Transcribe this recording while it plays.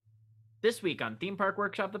This week on Theme Park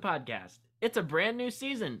Workshop, the podcast, it's a brand new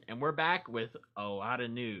season, and we're back with a lot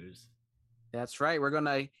of news. That's right. We're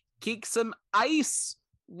gonna kick some ice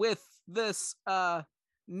with this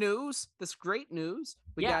news, this great news.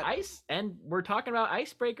 We got ice, and we're talking about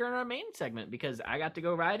Icebreaker in our main segment because I got to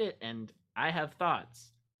go ride it, and I have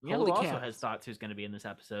thoughts. You know who also has thoughts who's going to be in this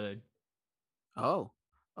episode? Yep.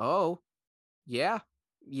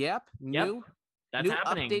 New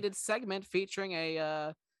happening. Updated segment featuring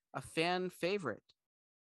a fan favorite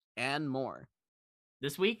and more.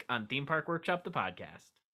 This week on Theme Park Workshop, the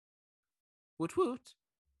podcast. Woot woot.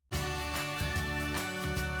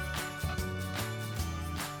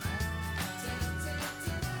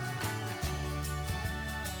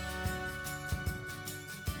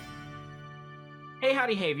 Hey,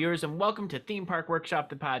 howdy, hey, viewers, and welcome to Theme Park Workshop,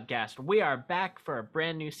 the podcast. We are back for a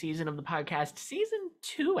brand new season of the podcast, season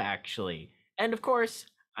 2, actually. And of course,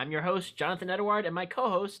 I'm your host, Jonathan Edward, and my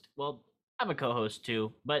co-host, well, I'm a co-host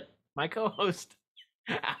too, but my co-host,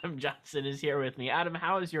 Adam Johnson, is here with me. Adam,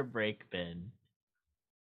 how has your break been?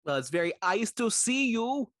 Well, it's very nice to see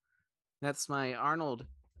you. That's my Arnold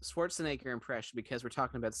Schwarzenegger impression because we're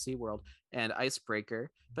talking about SeaWorld and Icebreaker.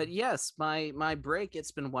 But yes, my break,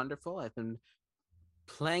 it's been wonderful. I've been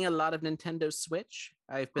playing a lot of Nintendo Switch.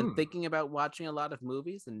 I've been thinking about watching a lot of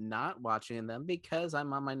movies and not watching them because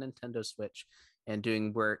I'm on my Nintendo Switch and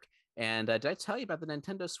doing work. And did I tell you about the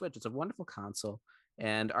Nintendo Switch? It's a wonderful console,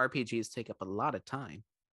 and RPGs take up a lot of time.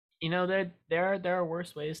 You know, there are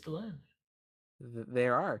worse ways to live.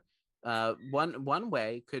 There are. One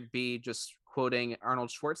way could be just quoting Arnold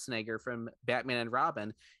Schwarzenegger from Batman and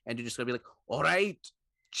Robin, and you're just gonna be like, "All right,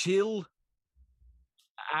 chill."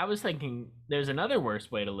 I was thinking there's another worse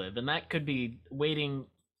way to live, and that could be waiting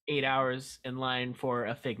 8 hours in line for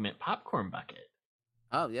a Figment popcorn bucket.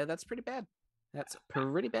 Oh yeah, that's pretty bad. That's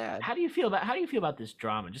pretty bad. How do you feel about this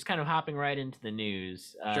drama? Just kind of hopping right into the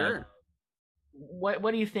news. Sure. What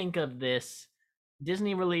do you think of this?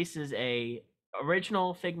 Disney releases a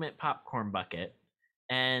original Figment popcorn bucket,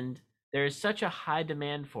 and there's such a high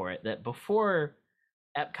demand for it that before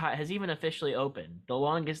Epcot has even officially opened, the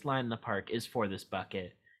longest line in the park is for this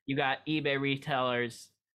bucket. You got eBay resellers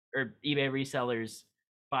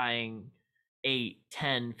buying 8,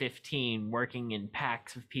 10, 15, working in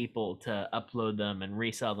packs of people to upload them and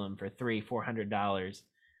resell them for $300-$400.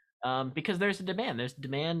 Because there's a demand. There's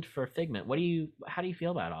demand for Figment. How do you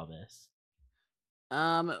feel about all this?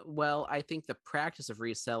 Well, I think the practice of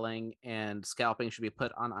reselling and scalping should be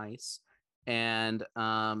put on ice. And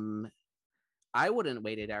I wouldn't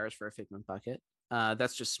wait 8 hours for a Figment bucket.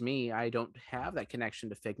 That's just me. I don't have that connection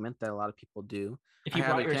to Figment that a lot of people do. If you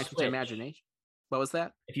have a connection to imagination. What was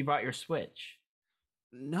that? If you brought your Switch.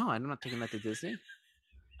 No, I'm not taking that to Disney.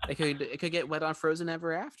 It could get wet on Frozen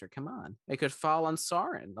Ever After. Come on. It could fall on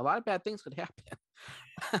Soarin'. A lot of bad things could happen.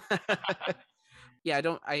 Yeah, I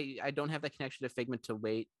don't have that connection to Figment to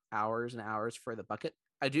wait hours and hours for the bucket.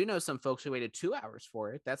 I do know some folks who waited 2 hours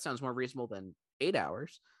for it. That sounds more reasonable than 8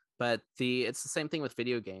 hours. But it's the same thing with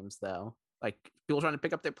video games, though. Like people trying to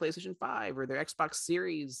pick up their PlayStation 5 or their Xbox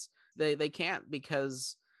Series, they can't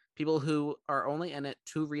because people who are only in it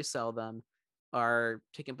to resell them are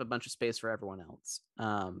taking up a bunch of space for everyone else.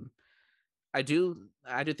 I do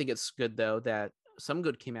think it's good though that some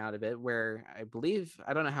good came out of it, where I believe,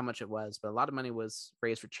 I don't know how much it was, but a lot of money was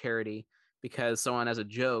raised for charity because someone, as a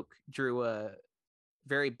joke, drew a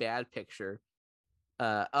very bad picture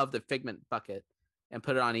of the Figment bucket and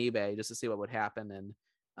put it on eBay just to see what would happen, and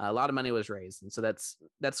a lot of money was raised, and so that's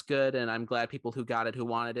good, and I'm glad people who got it, who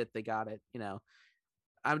wanted it, they got it. You know,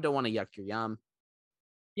 I don't want to yuck your yum.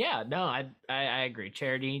 Yeah, no, I agree.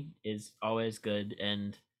 Charity is always good,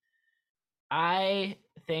 and I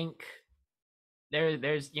think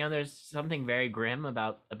there's something very grim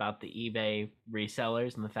about the eBay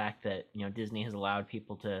resellers and the fact that Disney has allowed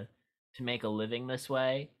people to make a living this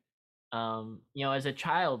way. As a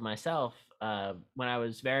child myself, when I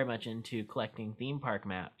was very much into collecting theme park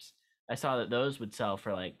maps, I saw that those would sell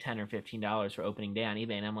for like $10 or $15 for opening day on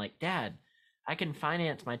eBay, and I'm like, Dad, I can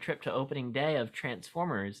finance my trip to opening day of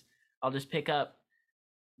Transformers. I'll just pick up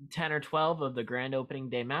 10 or 12 of the grand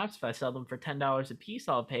opening day maps. If I sell them for $10 a piece,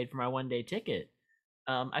 I'll have paid for my one-day ticket.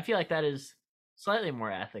 I feel like that is slightly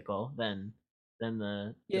more ethical than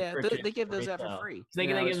they give those out for free. They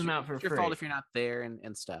give them out for free. It's your fault if you're not there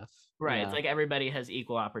and stuff. Right. It's like everybody has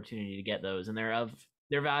equal opportunity to get those, and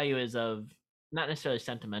their value is of not necessarily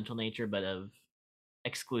sentimental nature, but of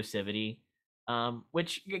exclusivity.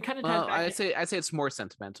 Which kind of ties back. I'd say it's more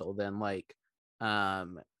sentimental than like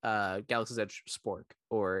Galaxy's Edge Spork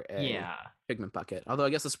or a Figment bucket. Although I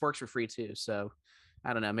guess the Sporks were free too, so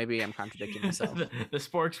I don't know. Maybe I'm contradicting myself. The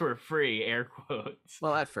sporks were free, air quotes.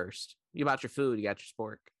 Well, at first, you bought your food, you got your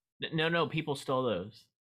spork. No, people stole those.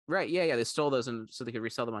 Right? Yeah, yeah. They stole those and so they could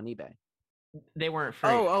resell them on eBay. They weren't free.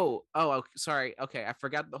 Oh. Sorry. Okay, I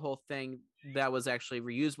forgot the whole thing. That was actually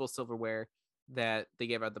reusable silverware that they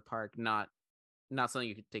gave out the park, not something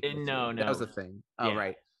you could take with No, you. That was no. the thing. Oh, Yeah,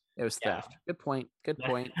 right. It was yeah. theft. Good point. Good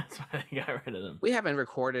point. That's why they got rid of them. We haven't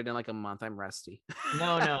recorded in like a month. I'm rusty.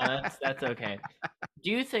 No, that's okay.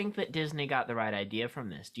 Do you think that Disney got the right idea from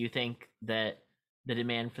this? Do you think that the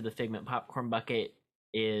demand for the Figment popcorn bucket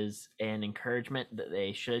is an encouragement that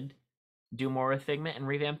they should do more with Figment and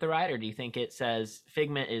revamp the ride, or do you think it says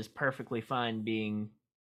Figment is perfectly fine being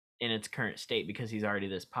in its current state because he's already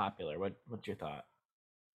this popular? What's your thought?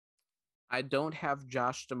 I don't have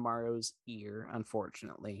Josh D'Amaro's ear,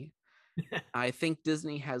 unfortunately. I think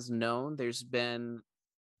Disney has known there's been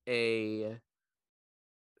a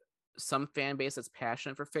some fan base that's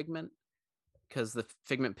passionate for Figment because the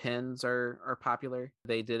Figment pins are popular.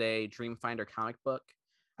 They did a Dreamfinder comic book.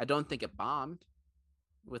 I don't think it bombed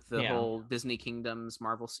with the Yeah. whole Disney Kingdoms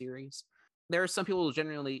Marvel series. There are some people who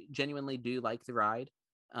genuinely do like the ride.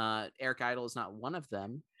 Eric Idle is not one of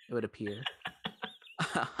them, it would appear.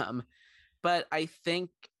 But I think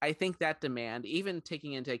that demand, even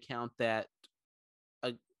taking into account that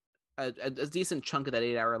a decent chunk of that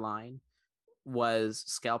 8-hour line was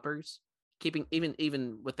scalpers, keeping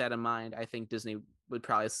even with that in mind, I think Disney would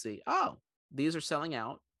probably see, oh, these are selling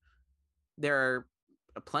out. There are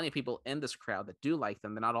plenty of people in this crowd that do like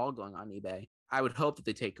them. They're not all going on eBay. I would hope that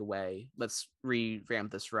they take away, let's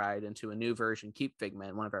revamp this ride into a new version, keep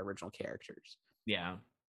Figment, one of our original characters. Yeah.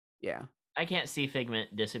 Yeah. I can't see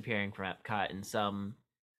Figment disappearing from Epcot in some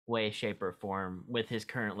way, shape, or form with his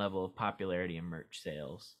current level of popularity and merch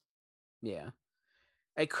sales. Yeah.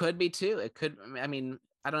 It could be too. It could, I mean,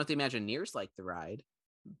 I don't know if the Imagineers like the ride,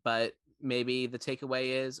 but maybe the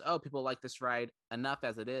takeaway is, oh, people like this ride enough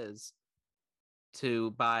as it is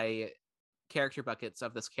to buy character buckets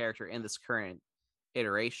of this character in this current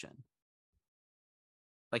iteration.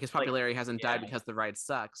 Like his popularity hasn't died because the ride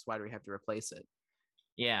sucks. Why do we have to replace it?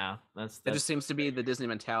 Yeah, that just seems to be the Disney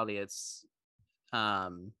mentality. It's I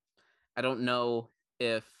don't know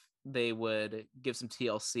if they would give some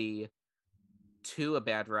TLC to a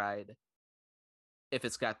bad ride if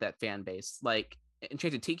it's got that fan base. Like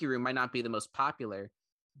Enchanted Tiki Room might not be the most popular,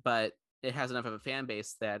 but it has enough of a fan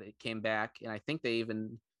base that it came back, and I think they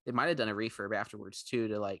might have done a refurb afterwards too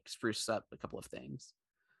to like spruce up a couple of things.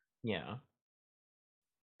 Yeah,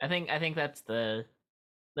 I think that's the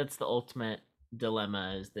ultimate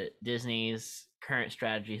dilemma, is that Disney's current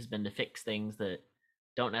strategy has been to fix things that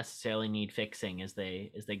don't necessarily need fixing as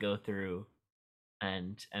they go through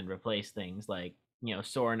and replace things, like, you know,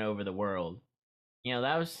 Soaring Over the World. You know,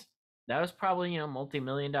 that was probably, you know,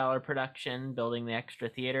 multi-million-dollar production, building the extra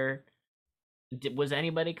theater. Was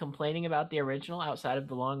anybody complaining about the original outside of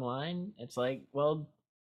the long line? It's like, well,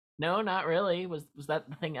 no, not really. Was that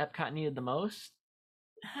the thing Epcot needed the most?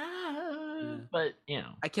 Yeah. But, you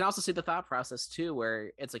know, I can also see the thought process too,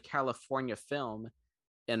 where it's a California film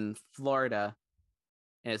in Florida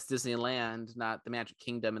and it's Disneyland, not the Magic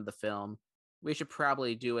Kingdom in the film. We should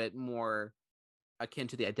probably do it more akin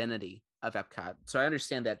to the identity of Epcot. So I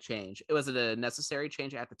understand that change. Was it a necessary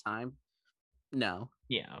change at the time? No.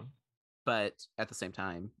 Yeah. But at the same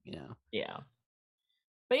time, you know. Yeah.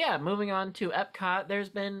 But yeah, moving on to Epcot, there's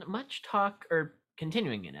been much talk, or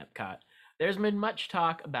continuing in Epcot, there's been much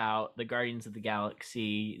talk about the Guardians of the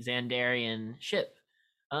Galaxy Xandarian ship.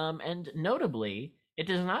 And notably, it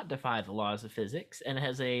does not defy the laws of physics and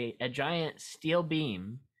has a giant steel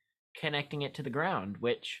beam connecting it to the ground,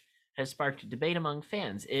 which has sparked debate among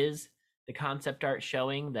fans. Is the concept art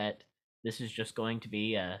showing that this is just going to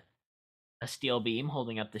be a steel beam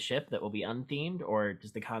holding up the ship that will be unthemed, or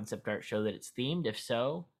does the concept art show that it's themed? If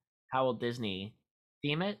so, how will Disney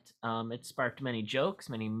theme it? It sparked many jokes,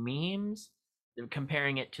 many memes,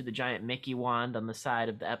 comparing it to the giant Mickey wand on the side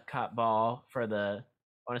of the Epcot ball for the,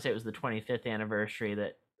 I want to say it was the 25th anniversary,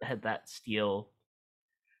 that had that steel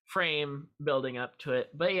frame building up to it.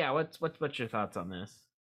 But yeah, what's your thoughts on this?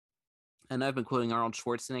 And I've been quoting Arnold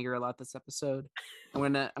Schwarzenegger a lot this episode. I'm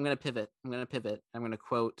gonna pivot. I'm gonna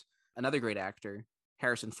quote another great actor,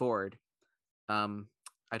 Harrison Ford. I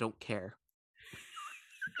don't care.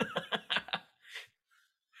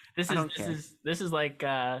 This is like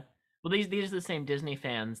well, these are the same Disney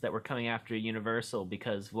fans that were coming after Universal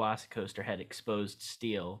because Velocicoaster had exposed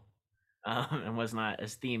steel, and was not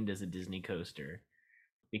as themed as a Disney coaster,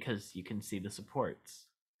 because you can see the supports.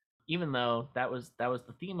 Even though that was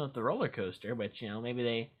the theme of the roller coaster, but you know,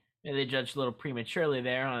 maybe they judged a little prematurely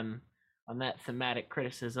there on on that thematic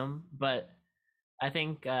criticism, but I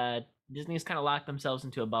think Disney's kind of locked themselves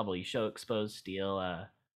into a bubble. You show exposed steel,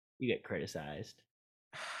 you get criticized.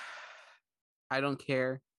 I don't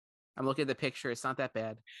care. I'm looking at the picture. It's not that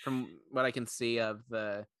bad from what I can see of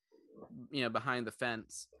the, behind the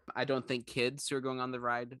fence. I don't think kids who are going on the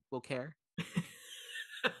ride will care.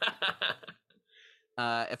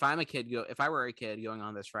 If I were a kid going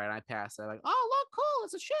on this ride, I pass it, like, oh, look, cool,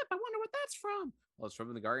 it's a ship. I wonder what that's from. Well, it's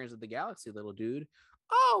from the Guardians of the Galaxy, little dude.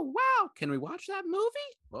 Oh, wow, can we watch that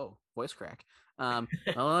movie? Whoa, voice crack. Well,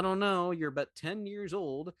 I don't know. You're but 10 years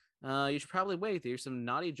old. You should probably wait. There's some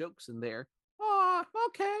naughty jokes in there. Oh,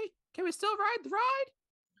 okay. Can we still ride the ride?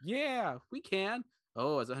 Yeah, we can.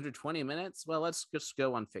 Oh, it's 120 minutes. Well, let's just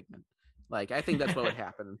go on Figment. Like, I think that's what would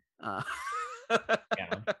happen.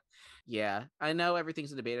 Yeah. Yeah, I know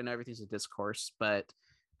everything's a debate. I know everything's a discourse, but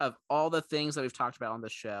of all the things that we've talked about on the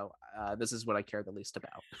show, this is what I care the least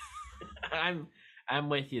about. I'm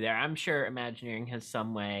with you there. I'm sure Imagineering has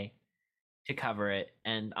some way to cover it,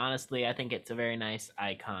 and honestly, I think it's a very nice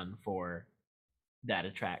icon for that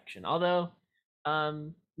attraction. Although,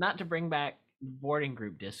 not to bring back boarding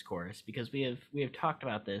group discourse because we have talked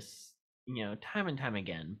about this, time and time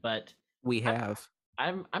again. But We I'm have.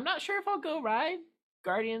 I'm not sure if I'll go ride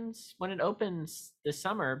Guardians when it opens this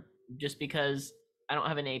summer, just because I don't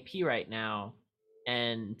have an AP right now,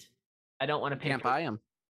 and I don't want to pay Can't for. buy them.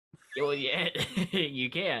 Well, yeah, you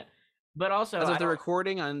can't. But also, As I of the don't.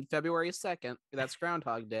 recording on February 2nd, that's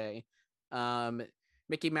Groundhog Day.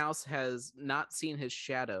 Mickey Mouse has not seen his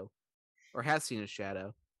shadow, or has seen his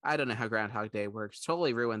shadow. I don't know how Groundhog Day works.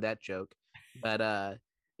 Totally ruined that joke. But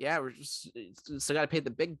yeah, we're just still got to pay the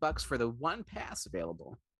big bucks for the one pass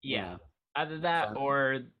available. Yeah, either that fun.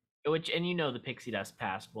 or which, and the Pixie Dust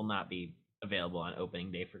Pass will not be available on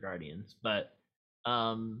opening day for Guardians, but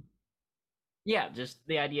um, yeah, just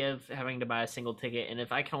the idea of having to buy a single ticket, and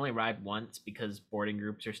if I can only ride once because boarding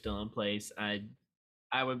groups are still in place, I'm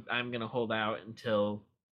gonna hold out until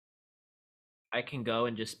I can go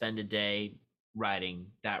and just spend a day riding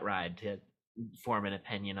that ride to form an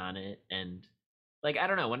opinion on it. And like, I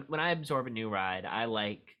don't know, when I absorb a new ride, I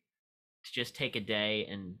like to just take a day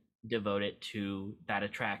and devote it to that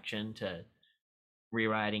attraction, to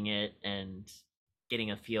rewriting it and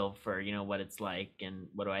getting a feel for what it's like and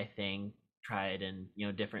what do I think. Try it in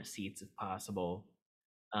different seats if possible.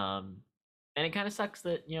 um and it kind of sucks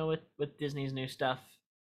that with Disney's new stuff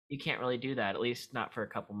you can't really do that, at least not for a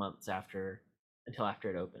couple months until after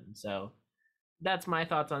it opens. So that's my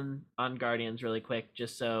thoughts on Guardians really quick.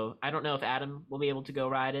 Just so I don't know if Adam will be able to go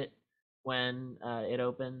ride it when it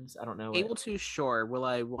opens. I don't know what. Able to, sure. Will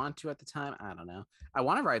I want to at the time? I don't know. I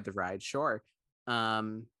want to ride the ride, sure.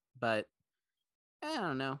 But I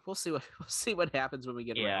don't know. We'll see what we'll see what happens when we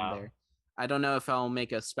get around Yeah. there. I don't know if I'll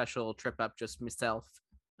make a special trip up just myself.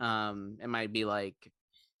 It might be like,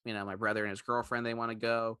 my brother and his girlfriend, they want to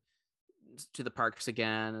go to the parks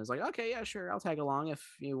again. It's like, okay, yeah, sure, I'll tag along if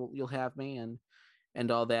you'll have me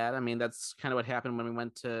and all that. I mean, that's kind of what happened when we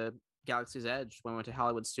went to Galaxy's Edge, when we went to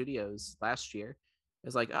Hollywood Studios last year.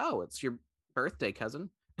 It's like, oh, it's your birthday, cousin.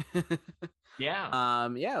 Yeah.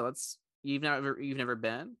 Yeah, you've never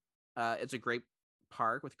been. It's a great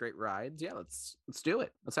park with great rides. Yeah, let's do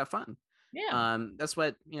it. Let's have fun. Yeah. That's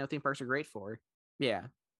what theme parks are great for. Yeah.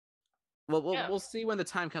 Well, we'll Yeah. we'll see when the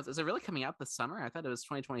time comes. Is it really coming out this summer? I thought it was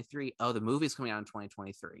 2023. Oh, the movie's coming out in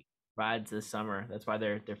 2023. Rides this summer. That's why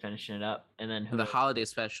they're finishing it up. And then And the holiday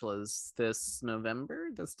special is this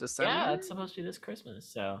November, this December. Yeah, it's supposed to be this Christmas.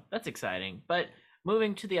 So that's exciting. But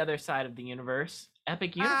moving to the other side of the universe,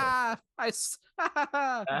 Epic Universe. I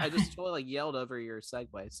just totally yelled over your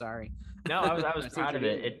segue. Sorry. No, I was I see what proud of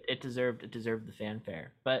you're it. doing. It deserved the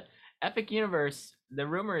fanfare. But Epic Universe, the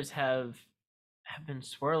rumors have been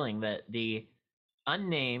swirling that the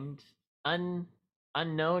unnamed,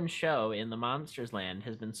 unknown show in the Monsters Land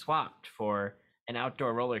has been swapped for an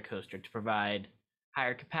outdoor roller coaster to provide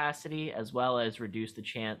higher capacity as well as reduce the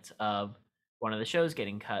chance of one of the shows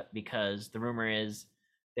getting cut, because the rumor is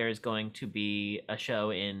there's going to be a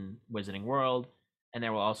show in Wizarding World and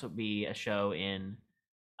there will also be a show in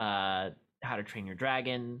How to Train Your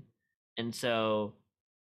Dragon. And so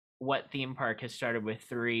what theme park has started with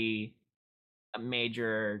three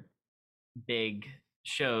major big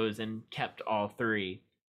shows and kept all three?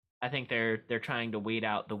 I think they're trying to weed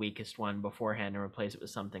out the weakest one beforehand and replace it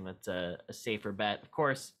with something that's a safer bet. Of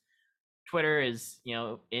course, Twitter is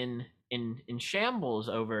in shambles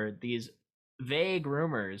over these vague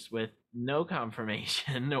rumors with no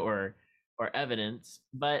confirmation or evidence.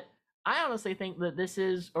 But I honestly think that this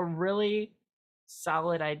is a really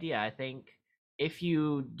solid idea. I think if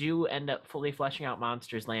you do end up fully fleshing out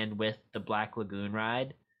Monsters Land with the Black Lagoon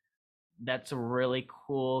ride, that's a really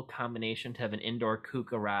cool combination to have an indoor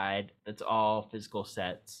Kuka ride that's all physical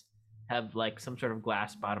sets, have like some sort of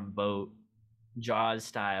glass bottom boat, Jaws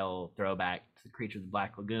style throwback to the Creature of the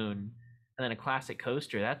Black Lagoon, and then a classic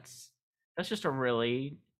coaster. That's just a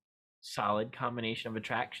really solid combination of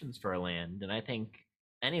attractions for a land, and I think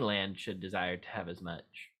any land should desire to have as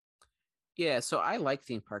much. Yeah, so I like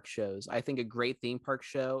theme park shows. I think a great theme park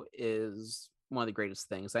show is one of the greatest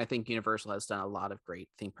things. I think Universal has done a lot of great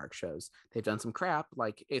theme park shows. They've done some crap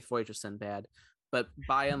like Eighth Voyage of Sinbad, but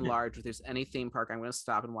by and large, if there's any theme park I'm going to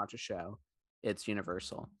stop and watch a show, it's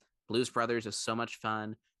Universal. Blues Brothers is so much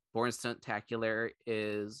fun. Born Stuntacular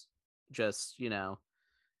is just,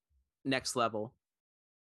 next level.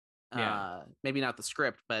 Yeah. Maybe not the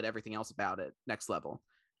script, but everything else about it, next level.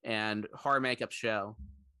 And Horror Makeup Show,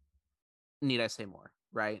 need I say more,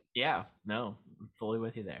 right? Yeah, no, I'm fully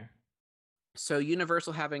with you there. So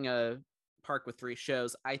Universal having a park with 3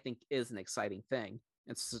 shows, I think, is an exciting thing.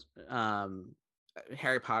 It's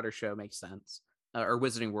Harry Potter show makes sense, or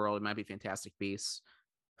Wizarding World. It might be Fantastic Beasts.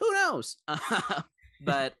 Who knows?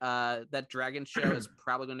 But that Dragon show is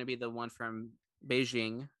probably going to be the one from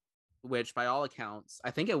Beijing, which, by all accounts, I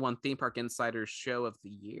think it won Theme Park Insider's Show of the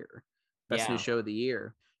Year, Best New Show of the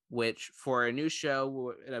Year. Which, for a new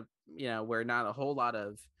show, where not a whole lot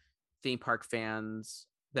of theme park fans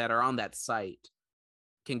that are on that site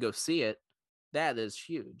can go see it, that is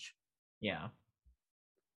huge. Yeah.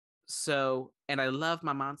 So, and I love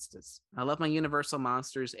my monsters. I love my Universal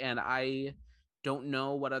monsters, and I don't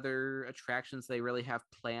know what other attractions they really have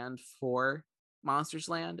planned for Monsters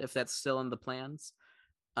Land, if that's still in the plans.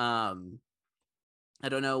 I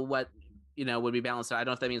don't know what would be balanced. I don't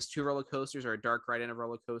know if that means 2 roller coasters or a dark ride and a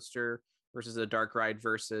roller coaster versus a dark ride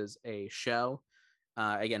versus a show.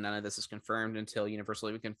 Again, none of this is confirmed until Universal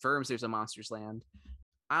even confirms there's a Monsters Land.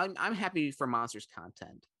 I'm happy for Monsters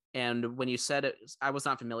content. And when you said it, I was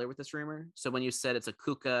not familiar with this rumor. So when you said it's a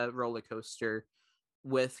Kuka roller coaster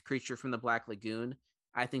with Creature from the Black Lagoon,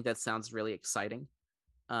 I think that sounds really exciting.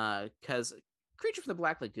 Because Creature from the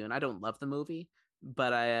Black Lagoon, I don't love the movie, but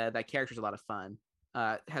that character's a lot of fun.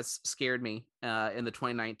 Has scared me in the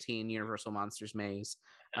 2019 Universal Monsters Maze.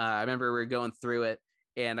 I remember we were going through it,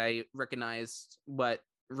 and I recognized what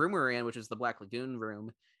room we were in, which is the Black Lagoon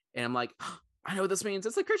room. And I'm like, oh, I know what this means.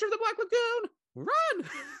 It's the Creature of the Black Lagoon. Run!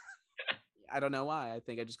 I don't know why. I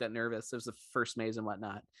think I just got nervous. It was the first maze and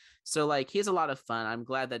whatnot. So, like, he's a lot of fun. I'm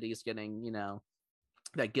glad that he's getting,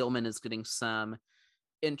 that Gilman is getting some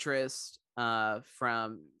interest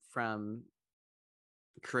from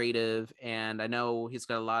creative, and I know he's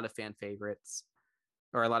got a lot of fan favorites,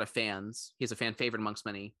 or a lot of fans. He's a fan favorite amongst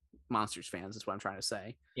many Monsters fans, is what I'm trying to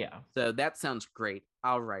say. Yeah. So that sounds great.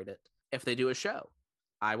 I'll write it. If they do a show,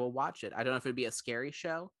 I will watch it. I don't know if it'd be a scary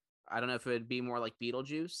show. I don't know if it'd be more like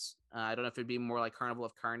Beetlejuice. I don't know if it'd be more like Carnival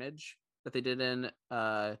of Carnage that they did in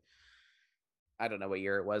I don't know what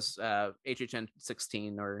year it was, HHN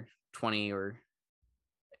 16 or 20, or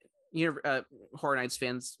Horror Nights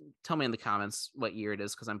fans, tell me in the comments what year it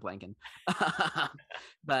is, because I'm blanking.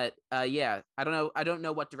 But yeah, I don't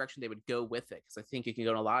know what direction they would go with it, because I think you can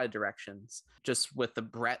go in a lot of directions just with the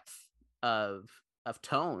breadth of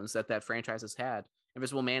tones that franchise has had.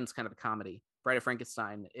 Invisible Man is kind of a comedy. Bride of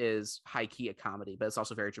Frankenstein is high key a comedy, but it's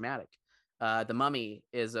also very dramatic. The Mummy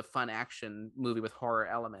is a fun action movie with horror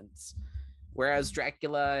elements, whereas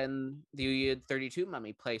Dracula and the 32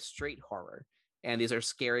 Mummy play straight horror, and these are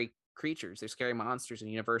scary creatures. They're scary monsters,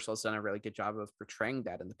 and Universal has done a really good job of portraying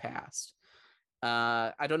that in the past.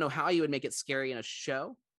 I don't know how you would make it scary in a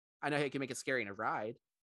show. I know how you can make it scary in a ride.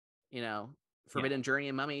 Forbidden Journey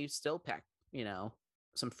and Mummy still pack,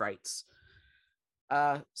 some frights.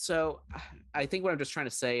 So I think what I'm just trying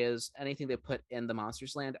to say is anything they put in the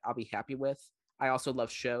Monsters Land, I'll be happy with. I also love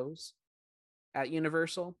shows at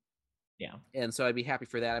Universal. Yeah. And so I'd be happy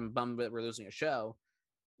for that. I'm bummed that we're losing a show.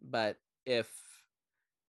 But if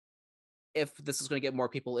this is going to get more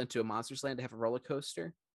people into a Monsters Land to have a roller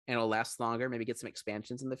coaster, and it'll last longer, maybe get some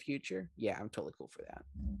expansions in the future, yeah, I'm totally cool for that.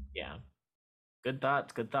 Yeah. Good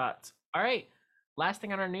thoughts. Good thoughts. All right. Last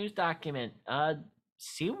thing on our news document.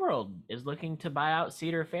 SeaWorld is looking to buy out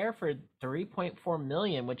Cedar Fair for $3.4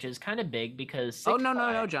 million, which is kind of big because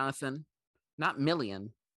no, Jonathan, not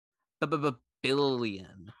million,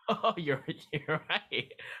 billion. Oh, you're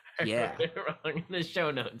right. Yeah. Wrong in the show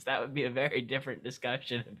notes. That would be a very different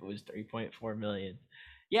discussion if it was 3.4 million.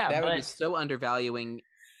 Yeah, that would be so undervaluing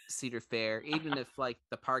Cedar Fair, even if like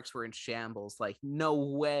the parks were in shambles. Like, no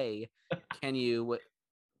way can you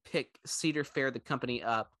pick Cedar Fair, the company,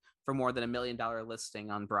 up for more than $1 million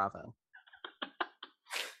listing on Bravo.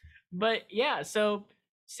 But yeah, so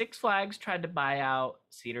Six Flags tried to buy out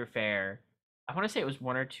Cedar Fair. I want to say it was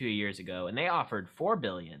 1 or 2 years ago, and they offered 4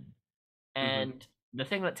 billion. Hmm. And the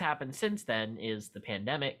thing that's happened since then is the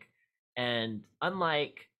pandemic. And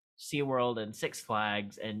unlike SeaWorld and Six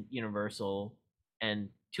Flags and Universal, and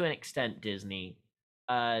to an extent Disney,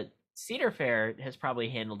 uh, Cedar Fair has probably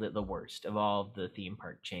handled it the worst of all of the theme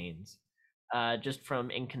park chains. Just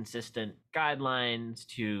from inconsistent guidelines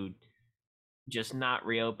to just not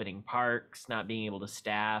reopening parks, not being able to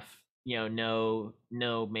staff, no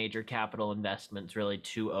major capital investments really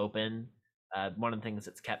to open. One of the things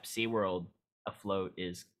that's kept SeaWorld afloat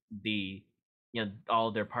is all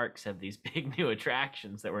of their parks have these big new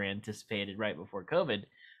attractions that were anticipated right before COVID.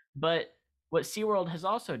 But what SeaWorld has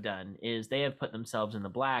also done is they have put themselves in the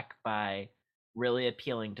black by really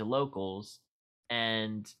appealing to locals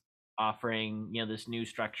and offering, this new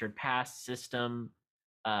structured pass system.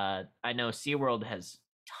 I know SeaWorld has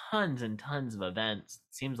tons and tons of events.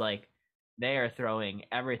 It seems like they are throwing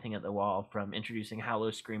everything at the wall, from introducing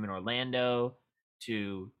Howl-O-Scream in Orlando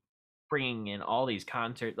to bringing in all these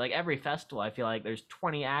concerts. Like every festival, I feel like there's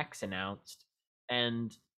 20 acts announced,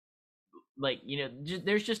 and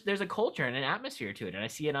there's a culture and an atmosphere to it, and I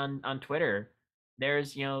see it on Twitter.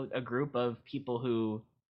 There's a group of people who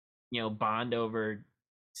bond over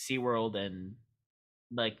SeaWorld, and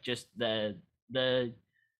like just the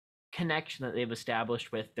connection that they've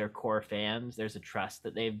established with their core fans. There's a trust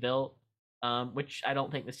that they've built, which I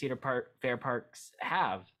don't think the Fair parks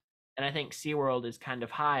have. And I think SeaWorld is kind of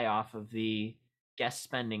high off of the guest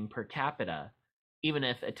spending per capita. Even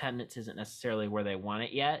if attendance isn't necessarily where they want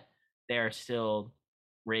it yet, they're still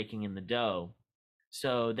raking in the dough.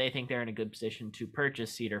 So they think they're in a good position to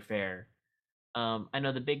purchase Cedar Fair. I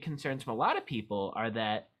know the big concerns from a lot of people are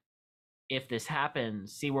that if this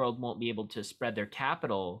happens, SeaWorld won't be able to spread their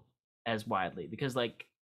capital as widely, because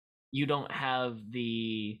you don't have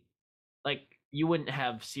the you wouldn't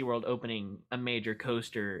have SeaWorld opening a major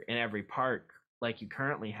coaster in every park like you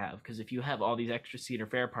currently have, because if you have all these extra Cedar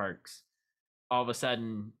Fair parks, all of a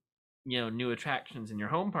sudden, new attractions in your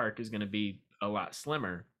home park is going to be a lot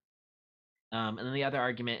slimmer. And then the other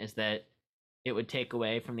argument is that it would take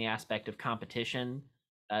away from the aspect of competition,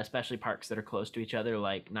 especially parks that are close to each other,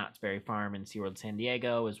 like Knott's Berry Farm and SeaWorld San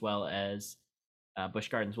Diego, as well as Busch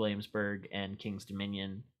Gardens Williamsburg and Kings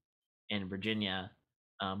Dominion in Virginia.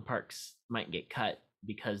 Parks might get cut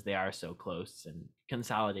because they are so close and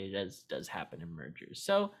consolidated, as does happen in mergers.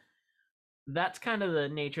 So that's kind of the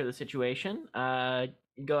nature of the situation.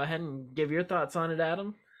 Go ahead and give your thoughts on it,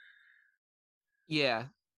 Adam. Yeah.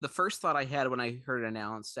 The first thought I had when I heard it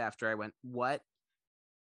announced, after I went, what?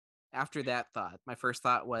 After that thought, my first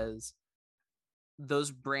thought was,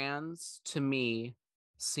 those brands to me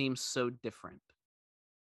seem so different.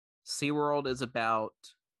 SeaWorld is about,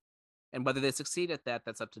 and whether they succeed at that,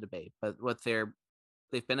 that's up to debate. But what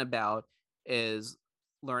they've been about is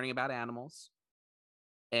learning about animals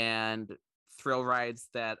and thrill rides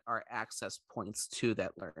that are access points to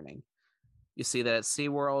that learning. You see that at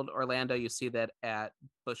SeaWorld Orlando. You see that at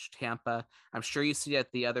Busch Tampa. I'm sure you see it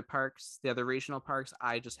at the other parks, the other regional parks.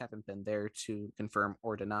 I just haven't been there to confirm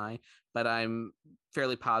or deny, but I'm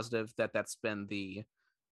fairly positive that that's been the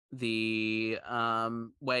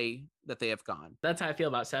way that they have gone. That's how I feel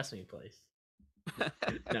about Sesame Place.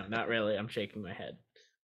 No, not really. I'm shaking my head.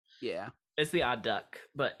 Yeah. It's the odd duck,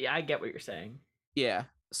 but yeah, I get what you're saying. Yeah.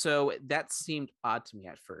 So that seemed odd to me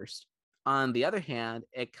at first. On the other hand,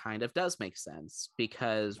 it kind of does make sense,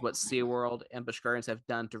 because what SeaWorld and Busch Gardens have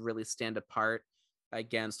done to really stand apart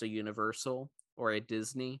against a Universal or a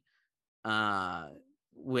Disney,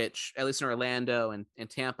 which at least in Orlando and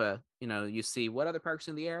Tampa, you see what other parks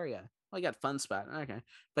in the area. Well, you got Fun Spot, okay,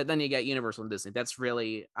 but then you got Universal and Disney. That's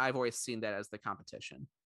really, I've always seen that as the competition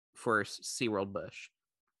for SeaWorld Busch.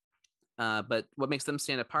 But what makes them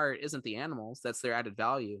stand apart isn't the animals, that's their added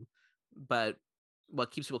value, but what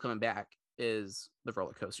keeps people coming back is the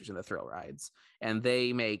roller coasters and the thrill rides. And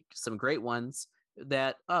they make some great ones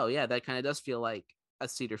that, oh yeah, that kind of does feel like a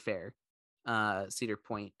Cedar Fair, Cedar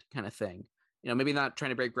Point kind of thing. Maybe not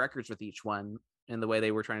trying to break records with each one in the way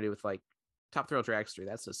they were trying to do with like Top Thrill Dragster.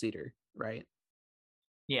 That's a Cedar, right?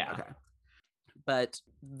 Yeah. Okay. But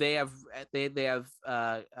they have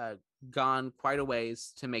gone quite a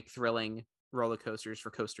ways to make thrilling roller coasters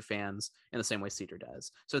for coaster fans in the same way Cedar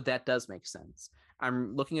does. So that does make sense.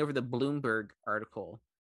 I'm looking over the Bloomberg article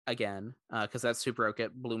again, because that's who broke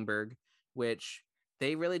it, Bloomberg, which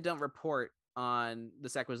they really don't report on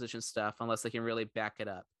this acquisition stuff unless they can really back it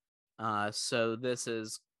up. So this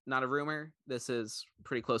is not a rumor. This is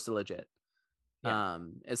pretty close to legit. Yeah.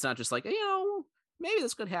 It's not just like, maybe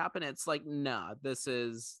this could happen. It's like, nah, this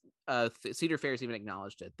is Cedar Fair's even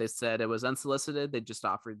acknowledged it. They said it was unsolicited. They just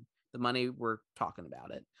offered the money. We're talking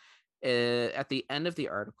about it. At the end of the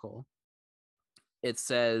article, it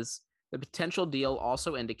says the potential deal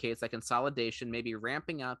also indicates that consolidation may be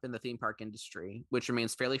ramping up in the theme park industry, which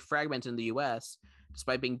remains fairly fragmented in the US,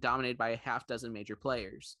 despite being dominated by a half dozen major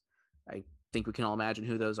players. I think we can all imagine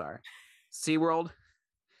who those are. SeaWorld,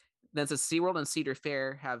 then says SeaWorld and Cedar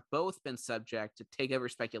Fair have both been subject to takeover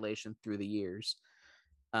speculation through the years.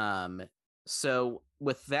 So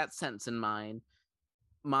with that sense in mind,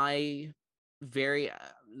 my very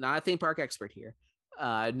not a theme park expert here,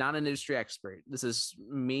 not an industry expert. This is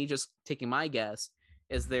me just taking my guess.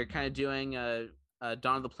 Is they're kind of doing a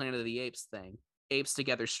Dawn of the Planet of the Apes thing, apes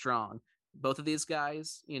together strong. Both of these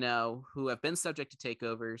guys, who have been subject to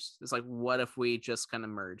takeovers, it's like, what if we just kind of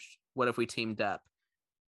merged? What if we teamed up?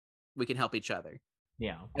 We can help each other.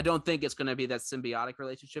 Yeah. I don't think it's going to be that symbiotic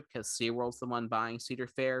relationship because SeaWorld's the one buying Cedar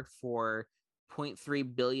Fair for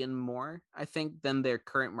 0.3 billion more, I think, than their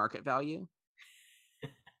current market value.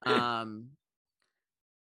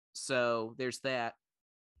 So there's that.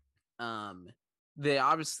 They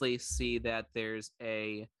obviously see that there's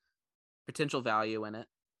a potential value in it.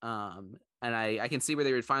 And I can see where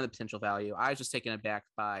they would find the potential value. I was just taken aback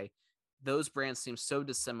by those brands seem so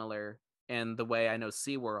dissimilar in the way I know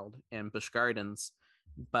SeaWorld and Busch Gardens,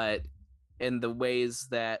 but in the ways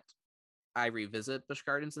that I revisit Busch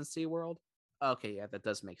Gardens and SeaWorld, okay, yeah, that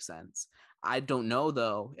does make sense. I don't know,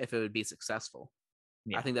 though, if it would be successful.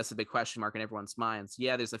 Yeah. I think that's a big question mark in everyone's minds.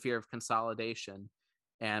 Yeah, there's a fear of consolidation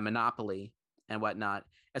and monopoly and whatnot,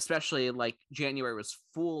 especially like January was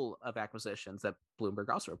full of acquisitions that Bloomberg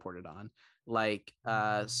also reported on, like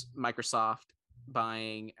Microsoft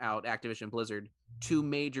buying out Activision Blizzard, two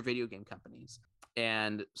major video game companies,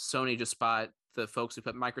 and Sony just bought the folks who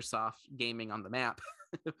put Microsoft gaming on the map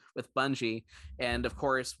with Bungie. And of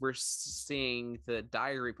course, we're seeing the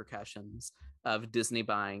dire repercussions of Disney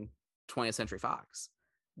buying 20th Century Fox,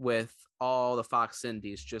 with all the Fox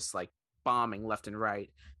indies just like bombing left and right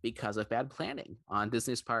because of bad planning on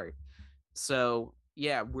Disney's part. So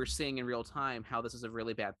yeah, we're seeing in real time how this is a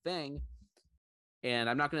really bad thing. And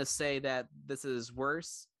I'm not going to say that this is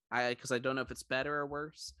worse, because I don't know if it's better or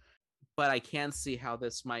worse, but I can see how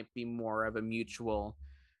this might be more of a mutual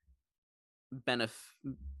benefit.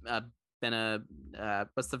 What's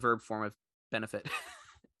the verb form of benefit?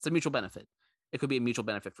 It's a mutual benefit. It could be a mutual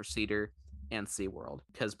benefit for Cedar and SeaWorld,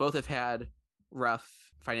 because both have had rough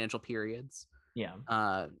financial periods. Yeah.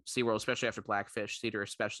 SeaWorld, especially after Blackfish, Cedar,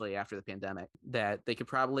 especially after the pandemic, that they could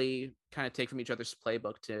probably kind of take from each other's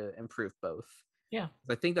playbook to improve both. Yeah.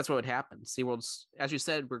 I think that's what would happen. SeaWorld's, as you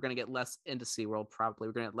said, we're going to get less into SeaWorld, probably.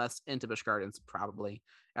 We're going to get less into Busch Gardens, probably,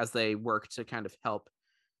 as they work to kind of help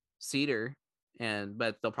Cedar.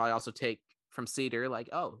 But they'll probably also take from Cedar, like,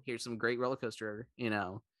 oh, here's some great roller coaster,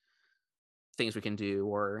 things we can do,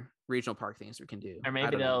 or regional park things we can do. Or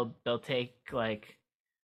maybe they'll take like,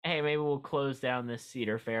 hey, maybe we'll close down this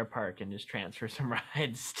Cedar Fair park and just transfer some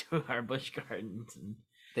rides to our Busch Gardens, and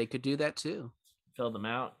they could do that too. Fill them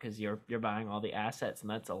out, because you're buying all the assets, and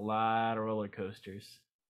that's a lot of roller coasters.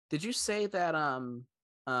 Did you say that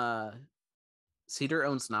Cedar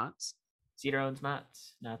owns Knott's? Cedar owns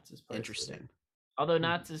Knott's. Knott's is part interesting. Of Cedar. Although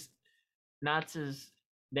Knott's is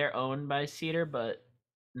they're owned by Cedar, but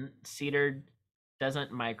Cedar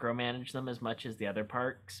doesn't micromanage them as much as the other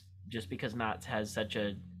parks, just because Knott's has such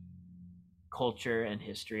a culture and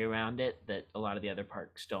history around it that a lot of the other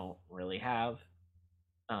parks don't really have.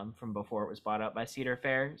 From before it was bought up by Cedar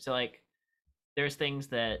Fair. So like there's things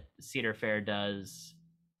that Cedar Fair does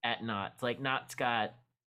at Knott's. Like Knott's got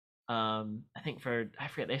I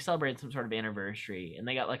forget, they celebrated some sort of anniversary, and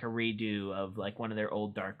they got like a redo of like one of their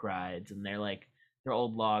old dark rides, and they're like their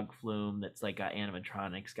old log flume that's like got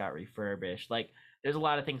animatronics got refurbished. Like there's a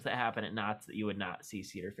lot of things that happen at Knott's that you would not see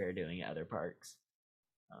Cedar Fair doing at other parks.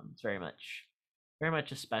 It's very much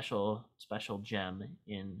a special gem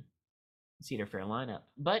in Cedar Fair lineup.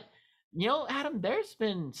 But Adam, there's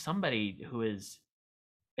been somebody who has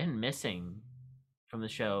been missing from the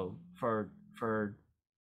show for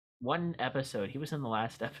one episode. He was in the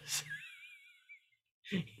last episode.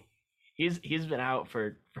 he's been out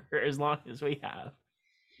for as long as we have.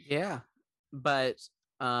 Yeah, but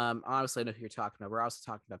obviously I know who you're talking about. We're also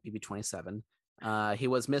talking about BB-27. He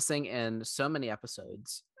was missing in so many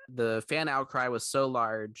episodes. The fan outcry was so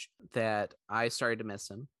large that I started to miss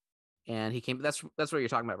him. And he came. That's what you're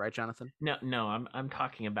talking about, right, Jonathan? No. I'm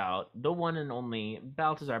talking about the one and only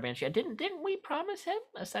Baltazar Banshee. Didn't we promise him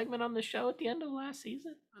a segment on the show at the end of last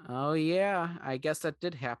season? Oh yeah, I guess that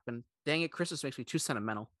did happen. Dang it, Christmas makes me too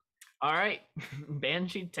sentimental. All right,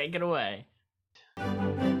 Banshee, take it away.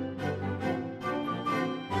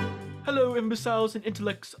 Hello, imbeciles and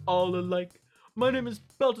intellects all alike. My name is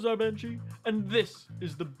Baltazar Banshee, and this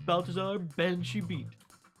is the Baltazar Banshee Beat.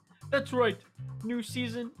 That's right, new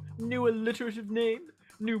season, new alliterative name,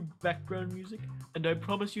 new background music, and I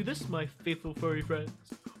promise you this, my faithful furry friends,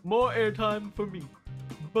 more airtime for me,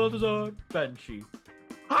 Baltazar Banshee.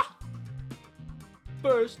 Ha!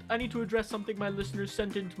 First, I need to address something my listeners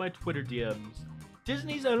sent into my Twitter DMs.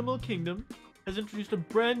 Disney's Animal Kingdom has introduced a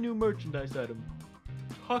brand new merchandise item,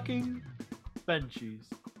 talking banshees.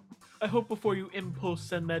 I hope before you impulse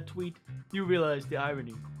send that tweet, you realize the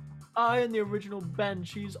irony. I and the original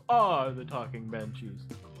banshees are the talking banshees.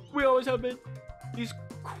 We always have been. These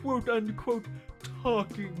quote unquote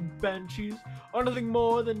talking banshees are nothing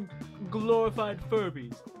more than glorified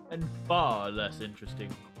Furbies, and far less interesting.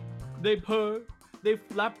 They purr, they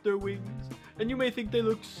flap their wings, and you may think they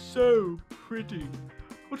look so pretty.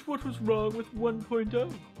 But what was wrong with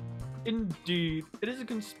 1.0? Indeed, it is a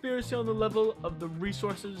conspiracy on the level of the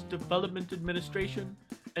Resources Development Administration,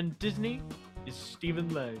 and Disney is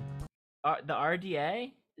Stephen Lay. The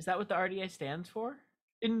RDA? Is that what the RDA stands for?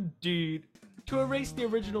 Indeed, to erase the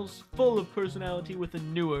originals full of personality with a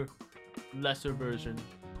newer, lesser version.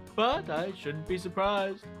 But I shouldn't be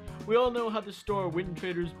surprised. We all know how the store wind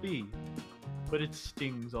traders be. But it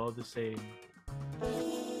stings all the same.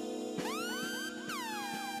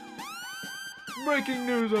 Breaking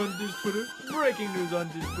news on Diz Twitter. Breaking news on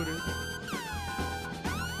Diz Twitter.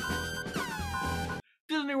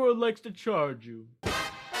 Disney World likes to charge you.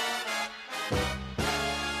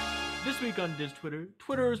 This week on Diz Twitter,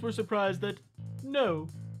 Twitterers were surprised that no,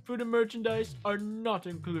 food and merchandise are not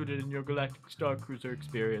included in your Galactic Star Cruiser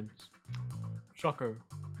experience. Shocker.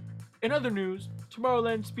 In other news,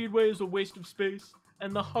 Tomorrowland Speedway is a waste of space,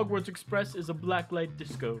 and the Hogwarts Express is a blacklight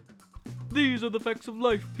disco. These are the facts of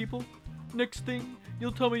life, people. Next thing,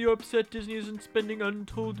 you'll tell me you're upset Disney isn't spending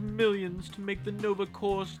untold millions to make the Nova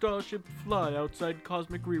Corps starship fly outside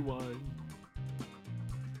Cosmic Rewind.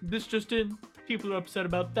 This just in, people are upset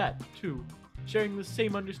about that, too, sharing the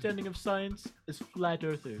same understanding of science as flat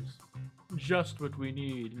earthers. Just what we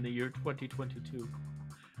need in the year 2022.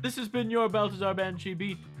 This has been your Baltazar Banshee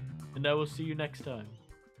Beat, and I will see you next time.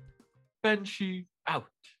 Banshee out.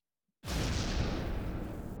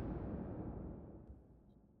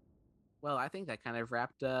 Well, I think that kind of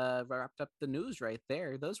wrapped up the news right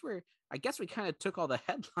there. Those were, I guess, we kind of took all the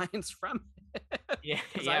headlines from it. Yeah,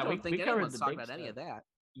 I don't think anyone's talking about any of that.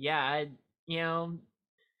 Yeah, the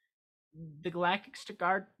Galactic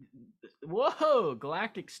Star. Whoa,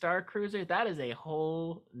 Galactic Star Cruiser. That is a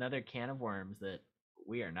whole another can of worms that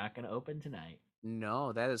we are not going to open tonight.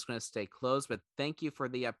 No, that is going to stay closed. But thank you for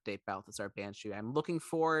the update, Balthazar Banshee. I'm looking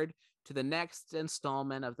forward to the next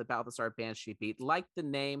installment of the Balthazar Banshee Beat. Like the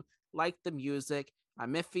name, like the music.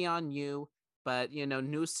 I'm iffy on you, but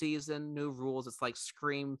new season, new rules. It's like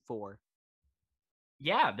Scream 4.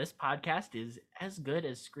 Yeah, this podcast is as good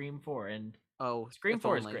as Scream 4, and Scream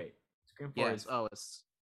 4 is great. Scream 4 is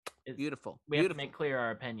it's beautiful. We have to make clear our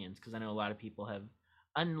opinions because I know a lot of people have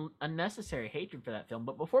unnecessary hatred for that film.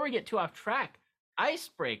 But before we get too off track,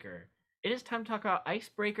 Icebreaker. It is time to talk about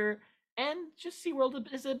Icebreaker and just SeaWorld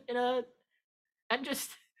and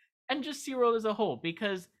just SeaWorld as a whole,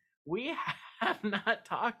 because we have not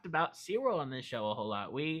talked about SeaWorld on this show a whole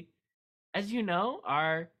lot. We, as you know,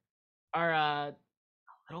 are a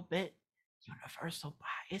little bit universal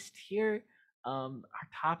biased here. Our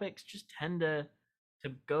topics just tend to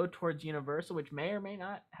go towards Universal, which may or may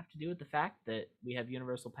not have to do with the fact that we have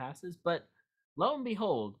Universal passes. But lo and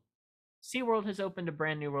behold, SeaWorld has opened a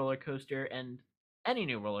brand new roller coaster, and any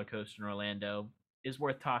new roller coaster in Orlando is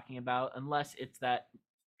worth talking about, unless it's that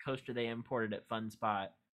coaster they imported at Fun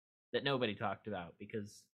Spot that nobody talked about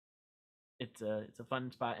because it's a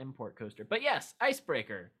Fun Spot import coaster. But yes,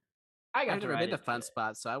 Icebreaker. I've never been to Fun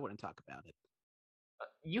Spot, so I wouldn't talk about it.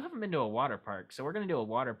 You haven't been to a water park, so we're going to do a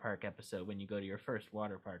water park episode when you go to your first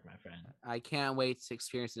water park, my friend. I can't wait to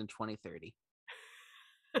experience it in 2030.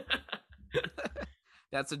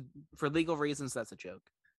 For legal reasons, that's a joke.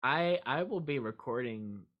 I will be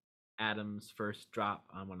recording Adam's first drop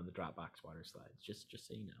on one of the Dropbox water slides, just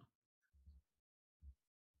so you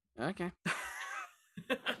know. Okay.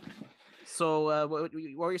 So what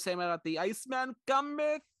were you saying about the Iceman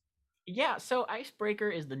Cometh? Yeah, so Icebreaker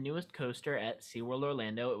is the newest coaster at SeaWorld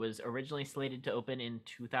Orlando. It was originally slated to open in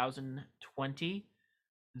 2020.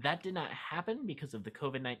 That did not happen because of the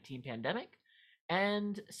COVID-19 pandemic.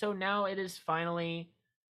 And so now it is finally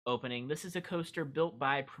opening. This is a coaster built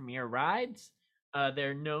by Premier Rides.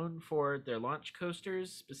 They're known for their launch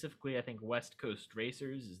coasters, specifically, I think West Coast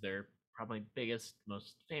Racers is their probably biggest,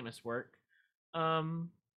 most famous work. Um,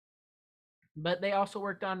 but they also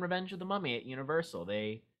worked on Revenge of the Mummy at Universal.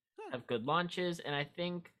 They Huh. have good launches, and I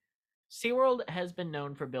think SeaWorld has been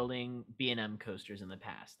known for building B&M coasters in the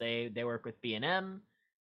past. They work with B&M,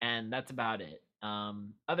 and that's about it.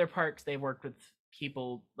 Other parks they've worked with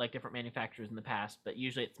people like different manufacturers in the past, but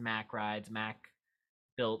usually it's Mack rides. Mack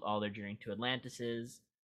built all their Journey to Atlantises.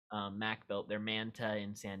 Mack built their Manta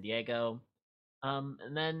in San Diego. And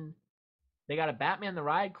then they got a Batman the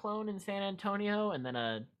Ride clone in San Antonio, and then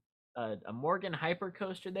a Morgan Hyper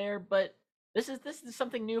coaster there. But this is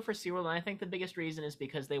something new for SeaWorld, and I think the biggest reason is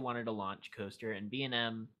because they wanted a launch coaster, and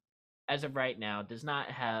B&M, as of right now, does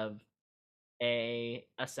not have a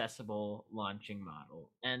accessible launching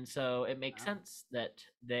model, and so it makes Wow. sense that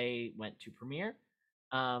they went to Premier,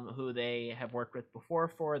 who they have worked with before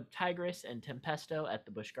for Tigris and Tempesto at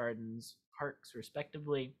the Busch Gardens parks,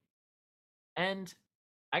 respectively. And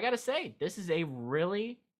I gotta say, this is a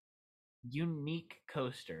really unique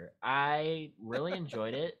coaster. I really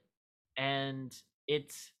enjoyed it, and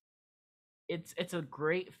it's it's a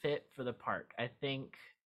great fit for the park, I think.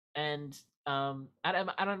 And I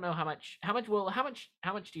don't know how much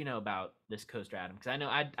do you know about this coaster, Adam? Because I know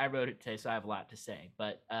I wrote it today, so I have a lot to say.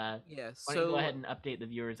 But Yeah. why don't you go So ahead and update the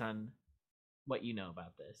viewers on what you know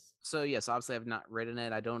about this? so yes, obviously I've not ridden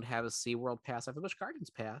it. I don't have a SeaWorld pass. I have a Busch Gardens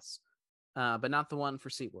pass, but not the one for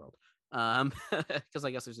SeaWorld. Because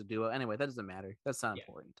I guess there's a duo. Anyway, that doesn't matter. That's not Yeah,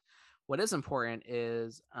 important. What is important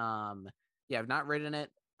is, yeah, I've not ridden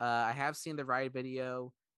it. I have seen the ride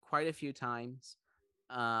video quite a few times,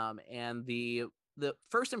 and the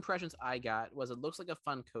first impressions I got was it looks like a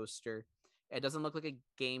fun coaster. It doesn't look like a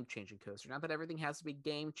game changing coaster. Not that everything has to be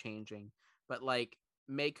game changing, but like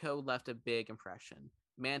Mako left a big impression.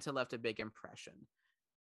 Manta left a big impression.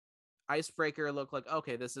 Icebreaker looked like,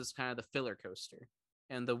 okay, this is kind of the filler coaster,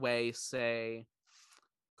 and the way, say,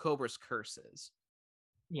 Cobra's Curse is.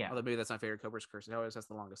 yeah, Although maybe that's my favorite Cobra's Curse. It always has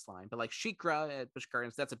the longest line. But like Shikra at Busch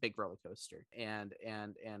Gardens, that's a big roller coaster. And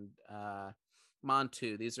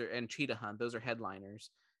Montu, these are, and Cheetah Hunt, those are headliners.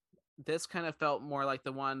 This kind of felt more like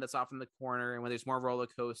the one that's off in the corner, and when there's more roller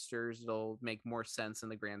coasters, it'll make more sense in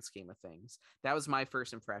the grand scheme of things. That was my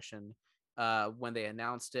first impression when they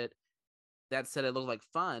announced it. That said, it looked like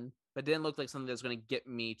fun, but didn't look like something that's going to get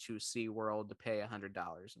me to SeaWorld to pay $100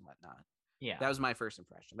 and whatnot. yeah, That was my first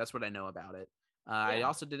impression. That's what I know about it. I yeah.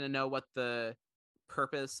 also didn't know what the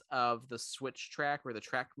purpose of the switch track or the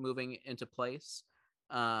track moving into place.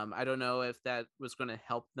 I don't know if that was going to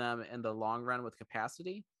help them in the long run with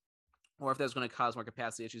capacity, or if that's going to cause more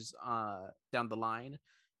capacity issues down the line.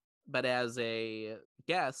 But as a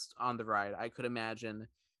guest on the ride, I could imagine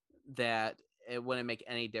that it wouldn't make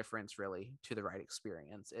any difference really to the ride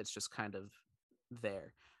experience. It's just kind of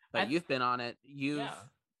there. But I you've been on it, you've yeah.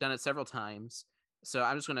 done it several times. So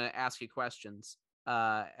I'm just going to ask you questions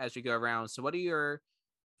as you go around. So, what are your,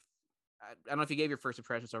 I don't know if you gave your first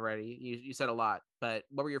impressions already. You said a lot, but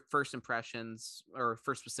what were your first impressions or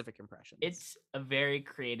first specific impressions? It's a very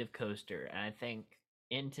creative coaster, and I think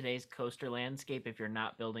in today's coaster landscape, if you're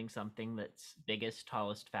not building something that's biggest,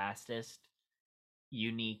 tallest, fastest,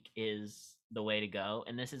 unique is the way to go.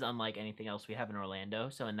 And this is unlike anything else we have in Orlando.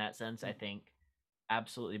 So in that sense, I think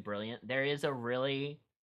absolutely brilliant. There is a really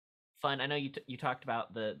fun. I know you talked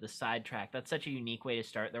about the side track. That's such a unique way to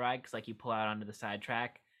start the ride because like you pull out onto the side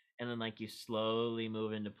track and then like you slowly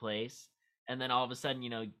move into place, and then all of a sudden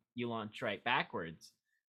you launch right backwards.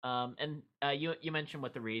 And you mentioned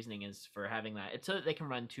what the reasoning is for having that. It's so that they can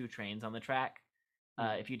run two trains on the track.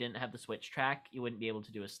 Mm, If you didn't have the switch track, you wouldn't be able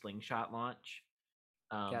to do a slingshot launch,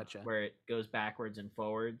 gotcha. where it goes backwards and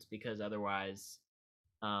forwards because otherwise,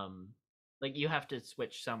 um, like you have to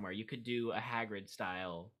switch somewhere. You could do a Hagrid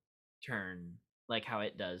style turn like how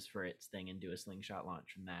it does for its thing and do a slingshot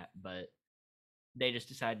launch from that, but they just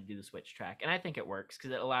decided to do the switch track, and I think it works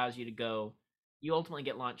because it allows you to go. You ultimately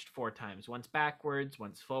get launched four times: once backwards,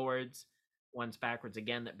 once forwards, once backwards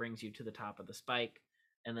again. That brings you to the top of the spike,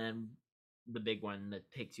 and then the big one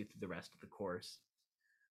that takes you through the rest of the course.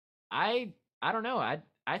 I don't know.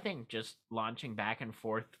 I think just launching back and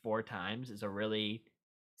forth four times is a really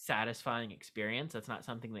satisfying experience. That's not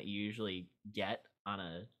something that you usually get on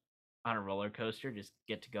a roller coaster. Just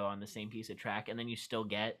get to go on the same piece of track, and then you still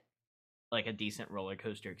get like a decent roller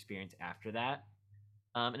coaster experience after that.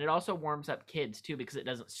 And it also warms up kids too because it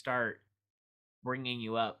doesn't start bringing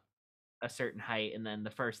you up a certain height and then the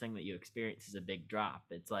first thing that you experience is a big drop.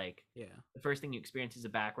 It's like Yeah. the first thing you experience is a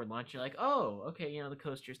backward launch. You're like, oh, okay, the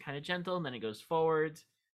coaster's kind of gentle, and then it goes forwards,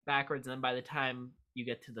 backwards, and then by the time you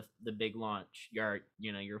get to the big launch,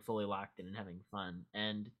 you're fully locked in and having fun.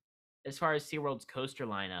 And as far as SeaWorld's coaster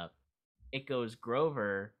lineup, it goes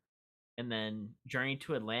Grover and then Journey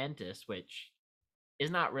to Atlantis, which is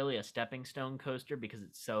not really a stepping stone coaster because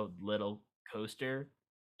it's so little coaster.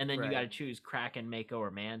 And then you got to Right. choose Kraken, Mako, or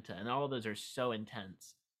Manta, and all of those are so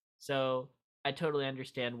intense. So I totally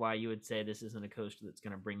understand why you would say this isn't a coaster that's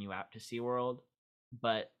going to bring you out to SeaWorld.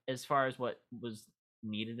 But as far as what was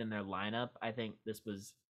needed in their lineup, I think this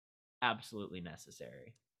was absolutely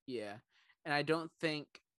necessary. Yeah. And I don't think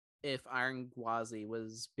if Iron Gwazi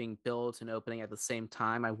was being built and opening at the same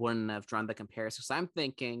time, I wouldn't have drawn the comparison. So I'm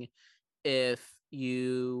thinking if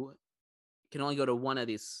you can only go to one of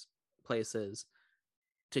these places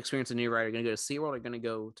to experience a new ride, you're going to go to SeaWorld or going to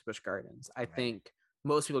go to Busch Gardens. I Right. think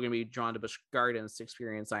most people are going to be drawn to Busch Gardens to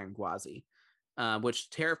experience Iron Gwazi, which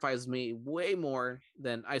terrifies me way more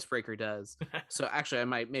than Icebreaker does. So actually,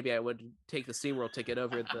 maybe I would take the SeaWorld ticket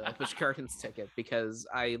over the Busch Gardens ticket because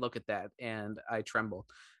I look at that and I tremble.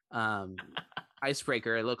 Um,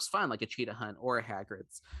 Icebreaker, it looks fun like a Cheetah Hunt or a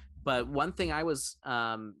Hagrid's. But one thing I was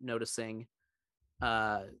noticing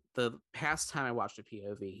uh, the past time I watched a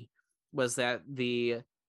POV was that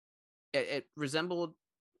it resembled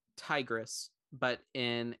Tigress, but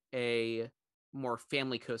in a more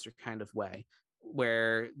family coaster kind of way,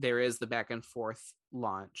 where there is the back and forth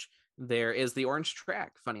launch. There is the orange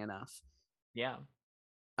track, funny enough. Yeah.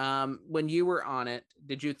 When you were on it,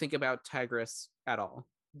 did you think about Tigress at all?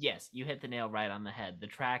 Yes, you hit the nail right on the head. The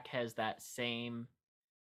track has that same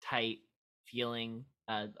tight feeling.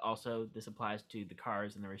 Also, this applies to the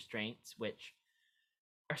cars and the restraints, which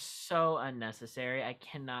are so unnecessary. I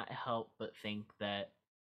cannot help but think that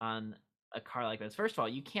on a car like this, first of all,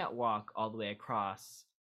 you can't walk all the way across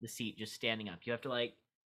the seat just standing up. You have to like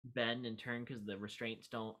bend and turn because the restraints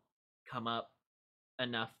don't come up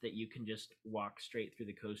enough that you can just walk straight through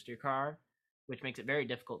the coaster car, which makes it very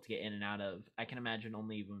difficult to get in and out of. I can imagine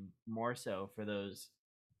only even more so for those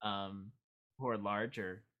um, who are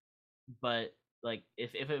larger. But like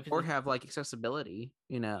if Or it's have like accessibility,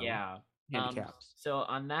 yeah. handicaps? So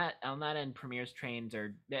on that end, Premier's trains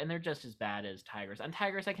are and they're just as bad as Tigers. On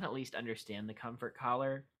Tigers, I can at least understand the comfort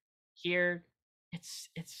collar. Here, it's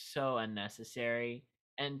so unnecessary.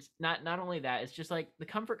 And not only that, it's just like the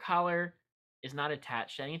comfort collar is not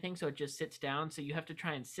attached to anything, so it just sits down. So you have to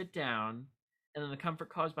try and sit down, and then the comfort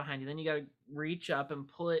collar's behind you. Then you gotta reach up and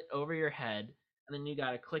pull it over your head, and then you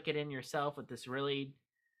gotta click it in yourself with this really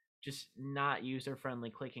just not user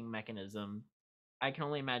friendly clicking mechanism. I can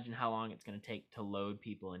only imagine how long it's going to take to load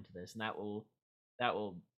people into this, and that will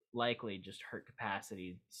likely just hurt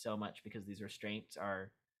capacity so much because these restraints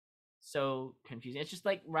are so confusing. It's just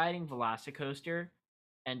like riding Velocicoaster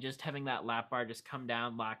and just having that lap bar just come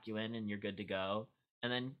down, lock you in, and you're good to go.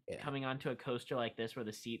 And then Yeah. coming onto a coaster like this where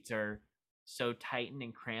the seats are so tightened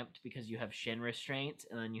and cramped because you have shin restraints,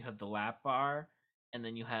 and then you have the lap bar, and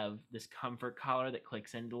then you have this comfort collar that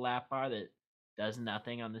clicks into the lap bar that does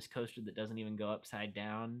nothing on this coaster that doesn't even go upside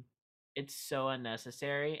down. It's so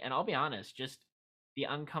unnecessary. And I'll be honest, just the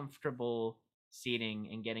uncomfortable seating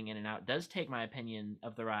and getting in and out does take my opinion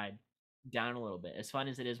of the ride down a little bit. As fun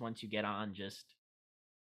as it is once you get on, just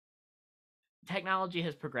technology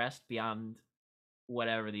has progressed beyond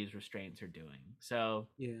whatever these restraints are doing. So,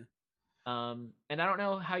 Yeah. and I don't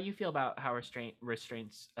know how you feel about how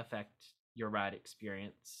restraints affect your ride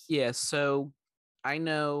experience. Yeah. So I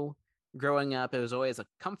know growing up, it was always a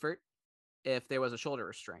comfort if there was a shoulder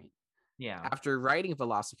restraint. Yeah. After riding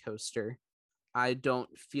Velocicoaster, I don't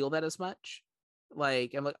feel that as much.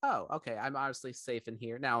 Like I'm like, oh, okay, I'm obviously safe in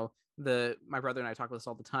here. Now, the my brother and I talk about this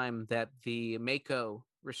all the time that the Mako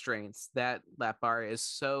restraints, that lap bar is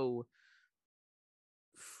so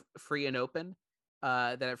free and open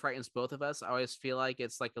that it frightens both of us. I always feel like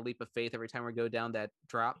it's like a leap of faith every time we go down that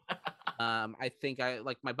drop. I think I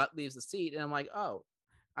like my butt leaves the seat and I'm like, oh,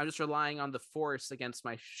 I'm just relying on the force against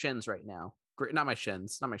my shins right now. Not my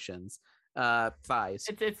shins, not my shins. Thighs.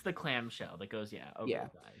 It's the clamshell that goes over Yeah. the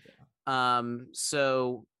thighs. Yeah.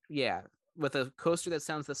 So yeah, with a coaster that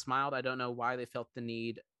sounds this mild, I don't know why they felt the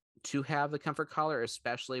need to have the comfort collar,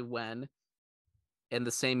 especially when in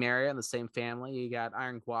the same area, in the same family, you got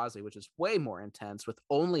Iron Gwazi, which is way more intense with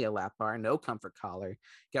only a lap bar, no comfort collar.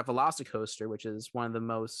 You got Velocicoaster, which is one of the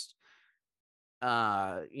most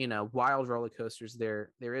wild roller coasters there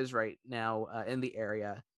is right now in the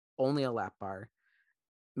area, only a lap bar.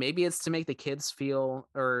 Maybe it's to make the kids feel,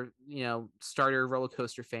 or starter roller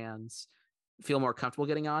coaster fans feel more comfortable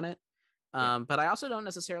getting on it. Yeah. But I also don't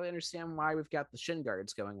necessarily understand why we've got the shin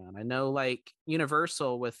guards going on. I know like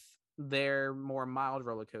Universal with their more mild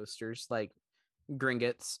roller coasters like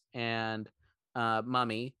Gringotts and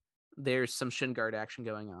Mummy, there's some shin guard action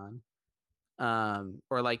going on.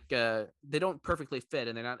 Or like they don't perfectly fit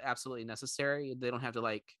and they're not absolutely necessary. They don't have to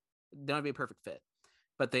like they don't have to be a perfect fit,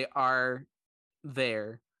 but they are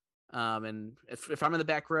there. And if I'm in the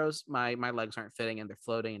back rows, my legs aren't fitting and they're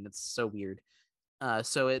floating and it's so weird.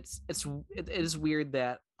 So it is weird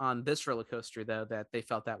that on this roller coaster though that they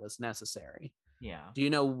felt that was necessary. Yeah. Do you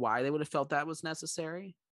know why they would have felt that was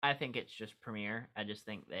necessary? I think it's just Premiere. I just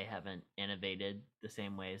think they haven't innovated the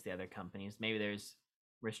same way as the other companies. Maybe there's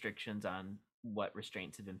restrictions on what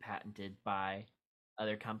restraints have been patented by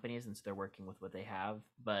other companies, and so they're working with what they have.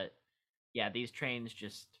 But yeah, these trains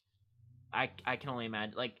just I can only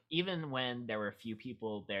imagine, like, even when there were a few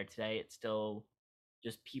people there today, it's still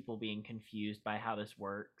just people being confused by how this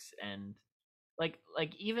works. And like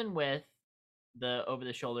even with the over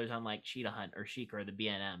the shoulders on like Cheetah Hunt or Sheik or the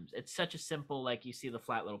BNMs, it's such a simple, like, you see the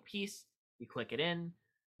flat little piece, you click it in,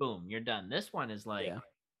 boom, you're done. This one is like, Yeah.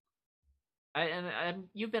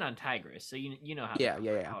 you've been on Tigris, so you know how the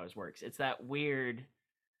Yeah. colors works. It's that weird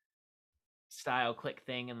style click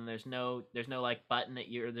thing, and there's no like button that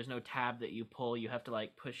you, or there's no tab that you pull. You have to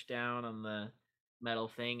like push down on the metal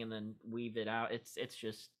thing and then weave it out. It's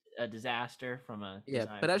just a disaster from a Yeah,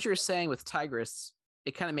 design but as you're perspective. saying with Tigris,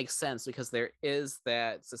 it kind of makes sense because there is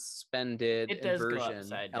that suspended It does go inversion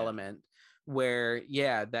upside down. element where,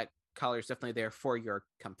 yeah, that collar is definitely there for your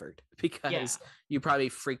comfort Yeah. because you probably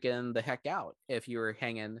freaking the heck out if you were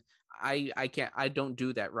hanging. I can't, I don't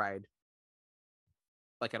do that ride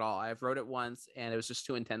like at all. I've rode it once and it was just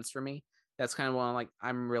too intense for me. That's kind of one like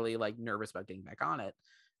I'm really like nervous about getting back on it.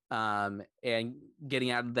 And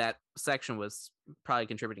getting out of that section was probably a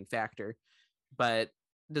contributing factor. But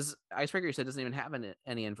does Icebreaker, you said, doesn't even have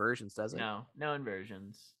any inversions, does it? No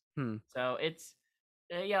inversions. Hmm. So it's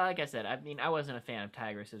yeah, like I said, I mean, I wasn't a fan of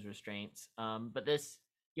Tigris's restraints. But this,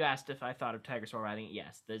 you asked if I thought of Tigris while riding it.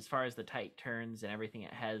 Yes, as far as the tight turns and everything,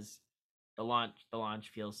 it has the launch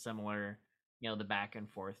feels similar. The back and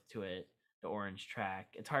forth to it, the orange track.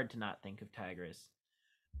 It's hard to not think of Tigris.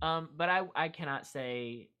 But I cannot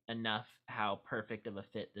say enough how perfect of a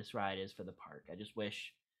fit this ride is for the park. I just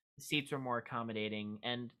wish the seats were more accommodating.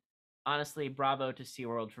 And honestly, bravo to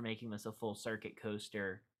SeaWorld for making this a full circuit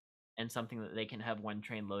coaster and something that they can have one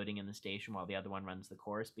train loading in the station while the other one runs the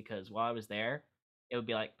course. Because while I was there, it would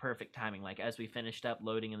be like perfect timing. Like as we finished up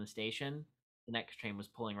loading in the station, the next train was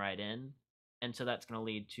pulling right in. And so that's going to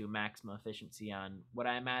lead to maximum efficiency on what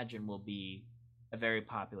I imagine will be a very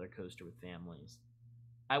popular coaster with families.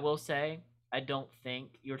 I will say, I don't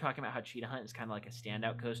think you were talking about how Cheetah Hunt is kind of like a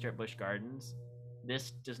standout coaster at Busch Gardens.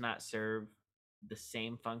 This does not serve the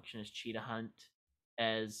same function as Cheetah Hunt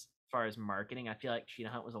as far as marketing. I feel like Cheetah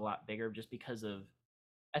Hunt was a lot bigger just because of,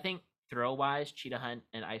 I think thrill wise, Cheetah Hunt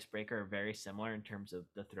and Icebreaker are very similar in terms of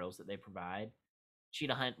the thrills that they provide.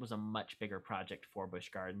 Cheetah Hunt was a much bigger project for Busch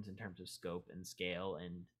Gardens in terms of scope and scale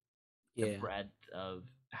and the Yeah. breadth of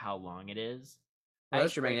how long it is. Well,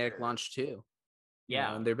 that's your magnetic Icebreaker, launch too.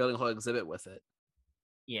 yeah, And they're building a whole exhibit with it.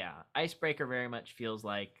 yeah. Icebreaker very much feels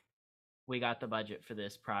like we got the budget for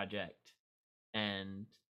this project and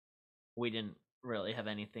we didn't really have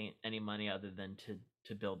any money other than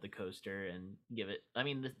to build the coaster and give it. I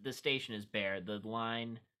mean, the station is bare. The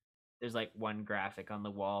line, there's like one graphic on the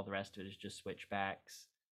wall, the rest of it is just switchbacks.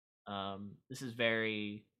 This is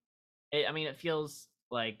very, I mean, it feels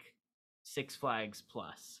like Six Flags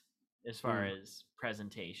plus as far Hmm. as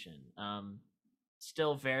presentation.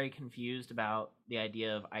 Still very confused about the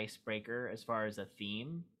idea of Icebreaker as far as a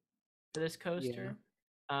theme for this Yeah. coaster.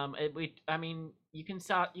 I mean, you can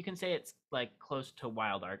say it's like close to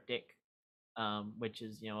Wild Arctic, which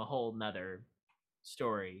is a whole nother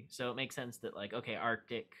story. So it makes sense that, like, okay,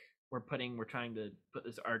 Arctic, we're trying to put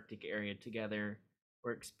this Arctic area together.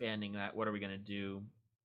 We're expanding that. What are we gonna do?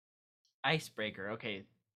 Icebreaker, okay,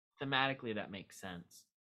 thematically that makes sense.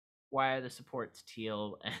 Why are the supports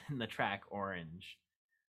teal and the track orange?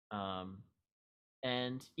 Um,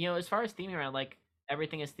 and as far as theming around, like,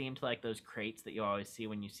 everything is themed to like those crates that you always see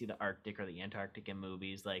when you see the Arctic or the Antarctic in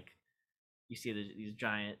movies. Like you see these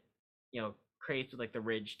giant, crates with like the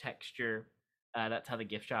ridge texture. That's how the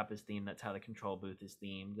gift shop is themed. That's how the control booth is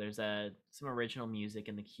themed. There's some original music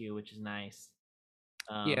in the queue, which is nice.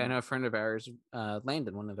 Yeah, I know a friend of ours,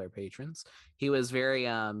 Landon, one of our patrons. He was very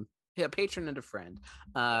yeah, patron and a friend.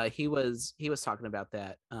 He was talking about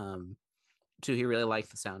that too. He really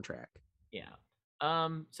liked the soundtrack. Yeah.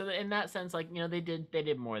 So in that sense, like, they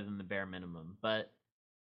did more than the bare minimum, but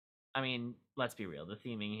I mean, let's be real. The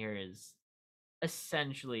theming here is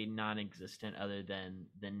essentially non-existent other than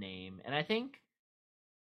the name. And I think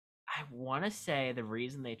I want to say the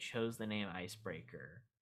reason they chose the name Icebreaker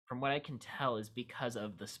from what I can tell, is because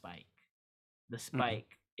of the spike. The Mhm.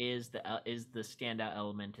 spike is the standout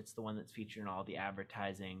element. It's the one that's featured in all the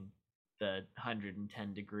advertising, the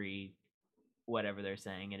 110-degree whatever they're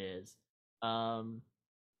saying it is. Um,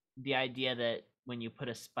 the idea that when you put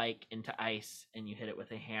a spike into ice and you hit it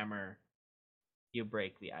with a hammer, you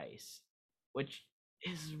break the ice, which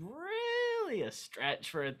is really a stretch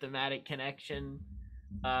for a thematic connection.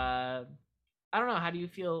 Uh, I don't know. How do you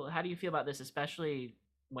feel? How do you feel about this, especially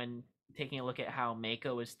when taking a look at how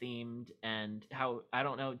Mako is themed and how I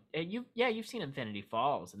don't know. You've seen Infinity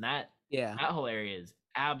Falls, and Yeah. that whole area is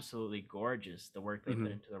absolutely gorgeous. The work they put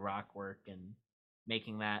Mhm. into the rock work and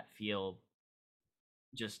making that feel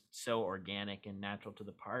just so organic and natural to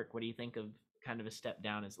the park. What do you think of kind of a step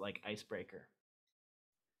down as like Icebreaker?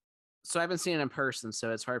 So I haven't seen it in person,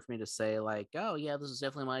 so it's hard for me to say like, oh yeah, this is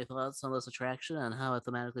definitely my thoughts on this attraction and how it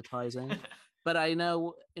thematically ties in. But I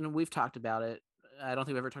know, and we've talked about it. I don't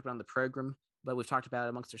think we've ever talked about it on the program, but we've talked about it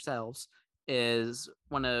amongst ourselves. Is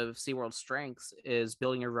one of SeaWorld's strengths is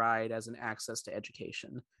building a ride as an access to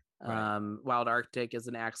education. Right. Wild Arctic is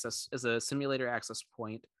a simulator access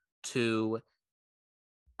point to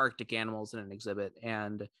Arctic animals in an exhibit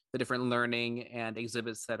and the different learning and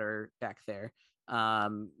exhibits that are back there.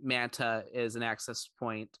 Manta is an access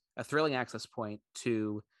point, a thrilling access point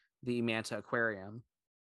to the Manta Aquarium.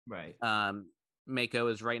 Right. Um, Mako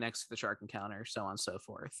is right next to the shark encounter, so on and so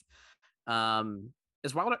forth. Um,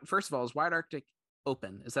 is Wild First of all, is Wild Arctic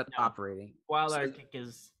open? Is that No. operating? Wild So Arctic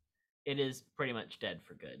is pretty much dead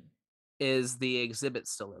for good. is the exhibit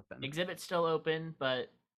still open? Exhibit's still open,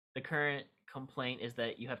 but the current complaint is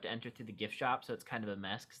that you have to enter through the gift shop, so it's kind of a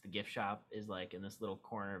mess because the gift shop is like in this little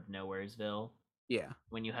corner of Nowheresville. Yeah.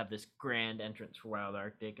 When you have this grand entrance for Wild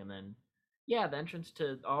Arctic, and then yeah, the entrance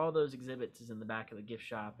to all those exhibits is in the back of the gift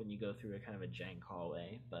shop, and you go through a kind of a jank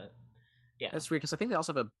hallway. But yeah, That's weird because I think they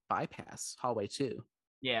also have a bypass hallway too.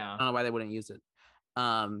 yeah, I don't know why they wouldn't use it.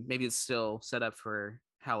 Maybe it's still set up for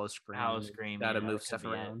Hallow Scream Howl and they've Scream, got to yeah, move that could stuff be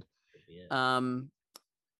it. around. Could be it. Um,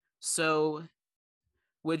 so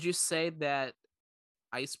would you say that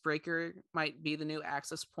Icebreaker might be the new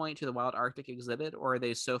access point to the Wild Arctic exhibit, or are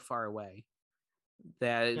they so far away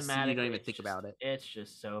that you don't Thematically, even think about it? it's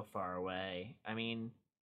just so far away. I mean,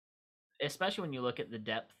 especially when you look at the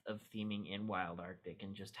depth of theming in Wild Arctic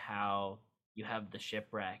and just how you have the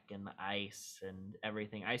shipwreck and the ice and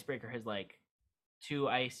everything. Icebreaker has like two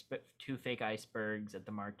fake icebergs at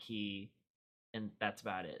the marquee, and that's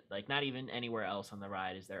about it. Like not even anywhere else on the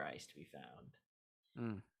ride is there ice to be found.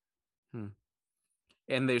 Mm, hmm.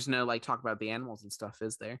 And there's no like talk about the animals and stuff,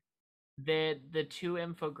 is there? The two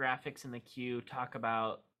infographics in the queue talk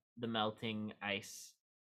about the melting ice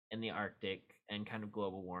in the Arctic and kind of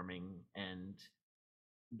global warming and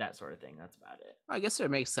that sort of thing. That's about it. I guess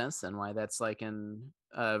it makes sense then why that's like in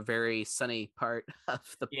a very sunny part of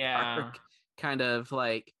the Yeah. park, kind of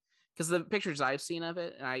like because the pictures I've seen of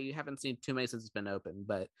it, and I haven't seen too many since it's been open,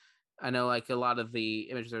 but I know like a lot of the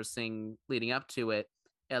images I was seeing leading up to it,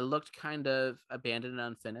 it looked kind of abandoned and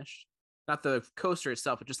unfinished. Not the coaster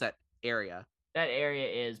itself, but just that area. That area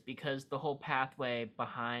is because the whole pathway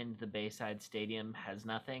behind the Bayside Stadium has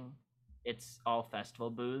nothing. It's all festival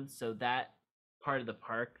booths. So that part of the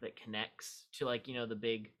park that connects to like, the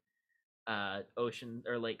big ocean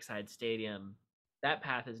or lakeside stadium, that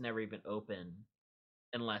path is never even open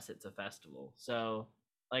unless it's a festival. So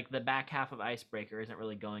like the back half of Icebreaker isn't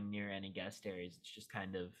really going near any guest areas. It's just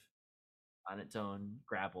kind of on its own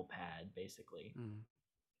gravel pad, basically. Mm,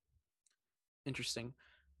 interesting.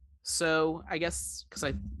 So I guess because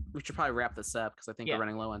I we should probably wrap this up because I think we're Yeah,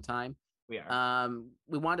 running low on time. we are.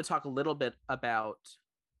 We wanted to talk a little bit about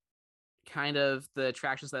kind of the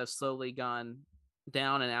attractions that have slowly gone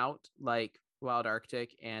down and out, like Wild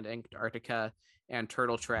Arctic and Antarctica and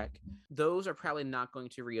Turtle Trek. Those are probably not going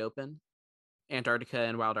to reopen. Antarctica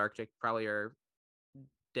and Wild Arctic probably are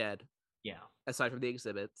dead, Yeah. aside from the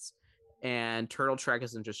exhibits. And Turtle Trek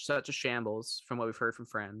is in just such a shambles from what we've heard from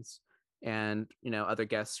friends and other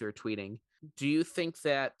guests who are tweeting. Do you think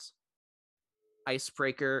that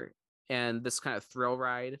Icebreaker and this kind of thrill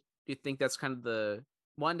ride, do you think that's kind of the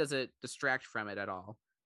one, does it distract from it at all?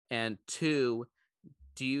 And two,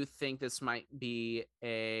 do you think this might be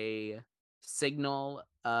a signal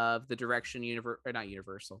of the direction or not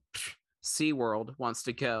Universal, SeaWorld wants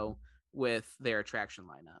to go with their attraction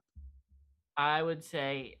lineup? I would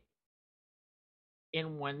say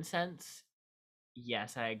in one sense,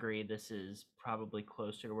 yes, I agree. This is probably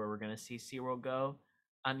closer to where we're going to see SeaWorld go.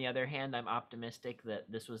 On the other hand, I'm optimistic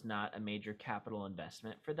that this was not a major capital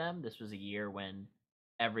investment for them. This was a year when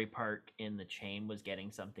every park in the chain was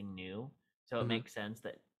getting something new. So it Mm-hmm. makes sense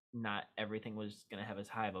that not everything was going to have as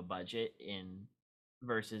high of a budget in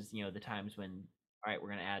versus the times when, all right, we're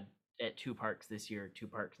going to add at 2 parks this year, 2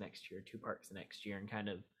 parks next year, 2 parks the next year, and kind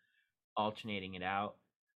of alternating it out.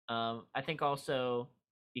 I think also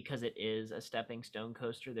because it is a stepping stone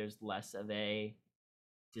coaster, there's less of a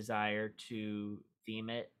desire to theme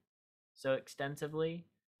it so extensively.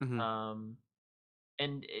 Mhm. Um,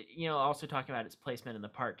 and also talking about its placement in the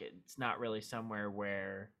park, it's not really somewhere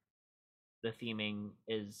where the theming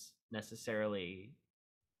is necessarily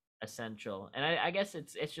essential. And I guess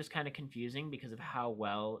it's just kind of confusing because of how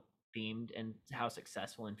well themed and how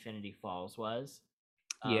successful Infinity Falls was.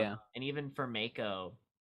 Yeah. And even for Mako,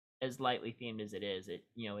 as lightly themed as it is, it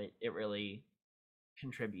really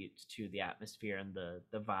contributes to the atmosphere and the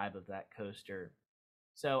vibe of that coaster.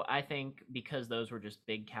 So I think because those were just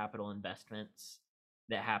big capital investments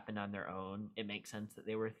that happened on their own, it makes sense that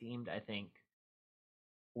they were themed. I think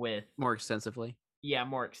with More extensively.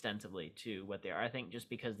 more extensively to what they are. I think just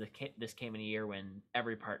because this came in a year when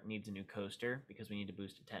every park needs a new coaster because we need to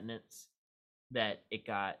boost attendance, that it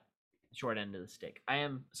got short end of the stick. I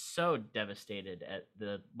am so devastated at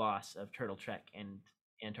the loss of Turtle Trek and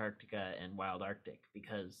Antarctica and Wild Arctic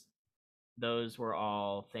because those were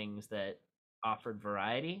all things that offered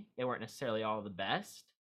variety. They weren't necessarily all the best,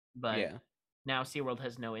 but Yeah. now SeaWorld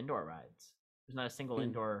has no indoor rides. There's not a single Hmm.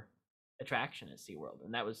 indoor attraction at SeaWorld.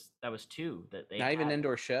 And that was two that they Not even had.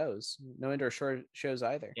 indoor shows. No indoor shows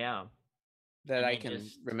either Yeah. that And I they can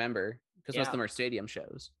just remember, because most of yeah. them are stadium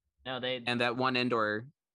shows. No, they And that one indoor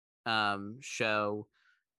show,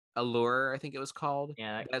 Allure, I think it was called.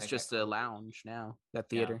 yeah, That's that got just a closed. lounge now. That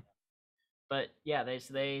Yeah. theater. But yeah,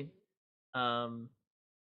 they um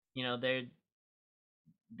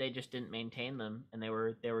they just didn't maintain them and they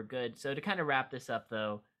were good. So to kind of wrap this up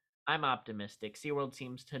though, I'm optimistic. SeaWorld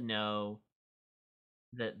seems to know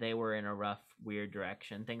that they were in a rough, weird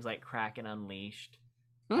direction. Things like Kraken Unleashed,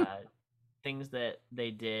 Hmm. uh, things that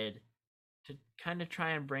they did to kind of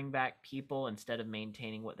try and bring back people instead of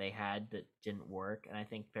maintaining what they had that didn't work. And I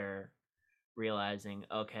think they're realizing,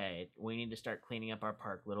 okay, we need to start cleaning up our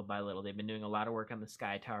park little by little. They've been doing a lot of work on the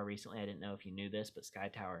Sky Tower recently. I didn't know if you knew this, but Sky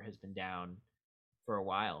Tower has been down for a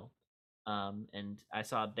while. And I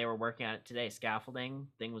saw they were working on it today. Scaffolding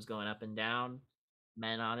thing was going up and down,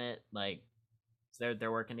 men on it, like so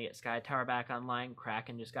they're working to get Sky Tower back online.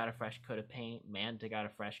 Kraken just got a fresh coat of paint. Manta got a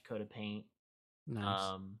fresh coat of paint. Nice.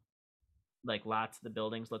 Um, like lots of the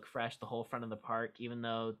buildings look fresh. The whole front of the park, even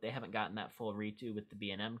though they haven't gotten that full redo with the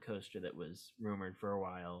B&M coaster that was rumored for a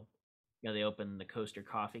while. They opened the Coaster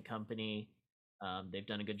Coffee Company. They've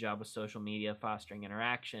done a good job with social media, fostering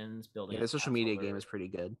interactions, building Yeah, up the social pass media game holder, is pretty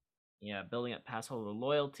good. building up pass holder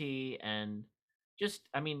loyalty, and just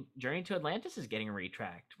I mean, Journey to Atlantis is getting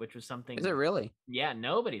retracked, which was Is something. it really? Yeah,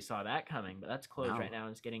 nobody saw that coming, but that's closed right No. now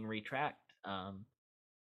and it's getting retracked.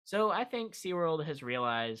 So I think SeaWorld has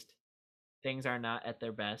realized things are not at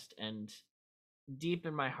their best, and deep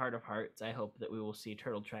in my heart of hearts, I hope that we will see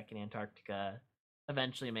Turtle Trek in Antarctica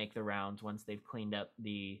eventually make the rounds once they've cleaned up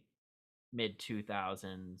the mid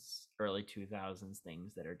 2000s, early 2000s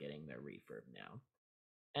things that are getting their refurb now.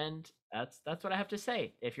 And that's what I have to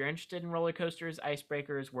say. If you're interested in roller coasters,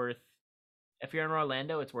 Icebreaker is worth. If you're in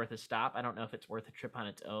Orlando, it's worth a stop. I don't know if it's worth a trip on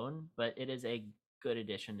its own, but it is a good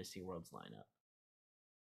addition to SeaWorld's lineup.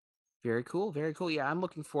 Very cool. Very cool. Yeah, I'm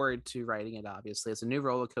looking forward to riding it, obviously. It's a new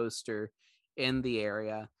roller coaster in the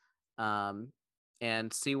area. Um, and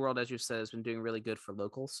SeaWorld, as you said, has been doing really good for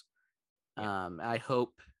locals. Yeah. I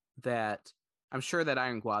hope that I'm sure that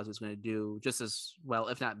Iron Gwazi is going to do just as well,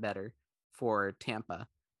 if not better, for Tampa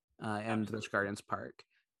and the Absolutely. Busch Gardens Park.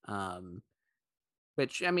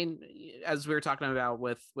 Which I mean, as we were talking about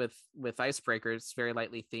with Icebreaker, it's very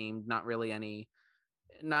lightly themed, not really any,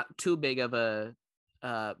 not too big of a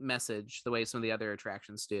message the way some of the other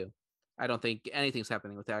attractions do. I don't think anything's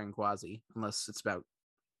happening with Iron Gwazi unless it's about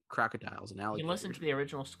crocodiles and You can listen alligators. to the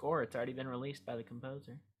original score. It's already been released by the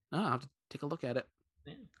composer. Oh, I'll have to take a look at it.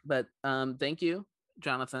 Yeah. But thank you,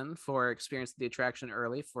 Jonathan, for experiencing the attraction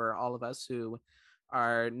early for all of us who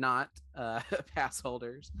are not pass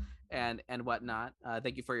holders and whatnot.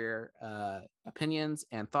 Thank you for your opinions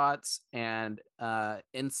and thoughts and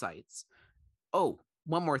insights. Oh,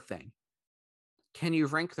 one more thing. Can you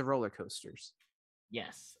rank the roller coasters?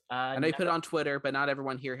 Yes. I know you put it on Twitter, but not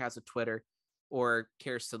everyone here has a Twitter or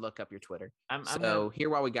cares to look up your Twitter. I'm So gonna here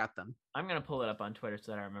while we got them. I'm gonna pull it up on Twitter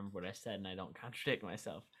so that I remember what I said and I don't contradict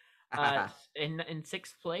myself. In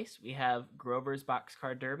sixth place we have Grover's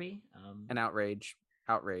Boxcar Derby. An outrage.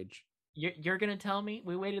 Outrage. You're gonna tell me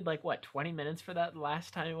we waited like what 20 minutes for that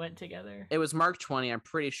last time we went together? It was Mark 20. I'm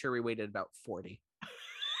pretty sure we waited about 40.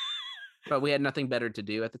 but we had nothing better to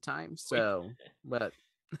do at the time. So, but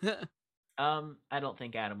I don't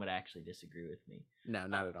think Adam would actually disagree with me. no,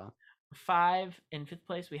 not at all. 5 in 5th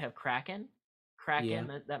place we have Kraken. Yeah,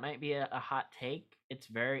 That might be a hot take. It's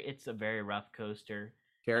a very rough coaster.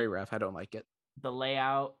 very rough. I don't like it. The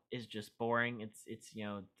layout is just boring. It's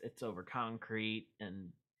it's over concrete, and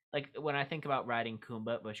like when I think about riding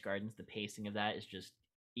Kumba at Busch Gardens, the pacing of that is just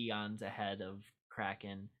eons ahead of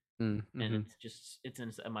Kraken, and Mm-hmm. it's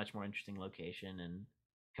in a much more interesting location, and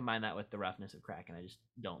combine that with the roughness of Kraken, I just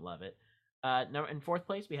don't love it. No, in 4th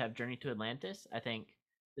place we have Journey to Atlantis. I think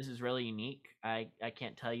this is really unique. I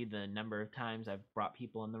can't tell you the number of times I've brought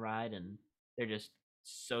people on the ride, and they're just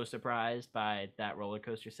so surprised by that roller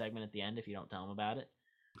coaster segment at the end if you don't tell them about it.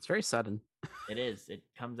 It's very sudden. It is. It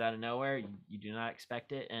comes out of nowhere. You do not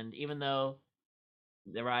expect it, and even though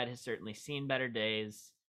the ride has certainly seen better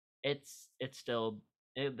days, it's still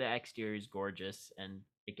the exterior is gorgeous and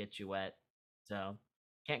it gets you wet, so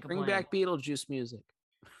can't Bring complain. back Beetlejuice music.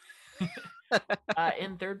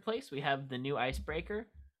 In 3rd place, we have the new Icebreaker.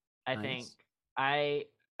 I think Nice. I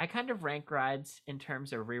I kind of rank rides in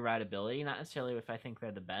terms of rewritability, not necessarily if I think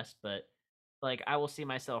they're the best, but like I will see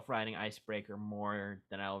myself riding Icebreaker more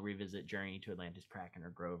than I'll revisit Journey to Atlantis, Kraken, or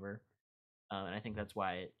Grover, and I think that's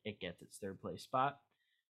why it gets its 3rd place spot.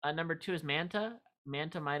 Number 2 is Manta.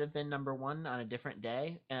 Manta might have been number 1 on a different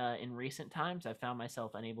day. In recent times, I've found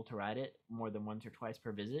myself unable to ride it more than once or twice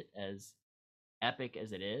per visit, as epic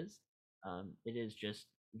as it is. It is just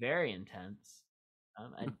very intense.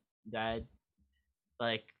 I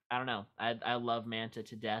like I don't know. I love Manta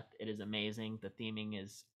to death. It is amazing. The theming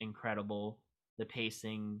is incredible. The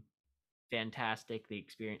pacing fantastic. The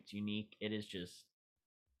experience unique. It is just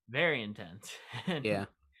very intense. And Yeah.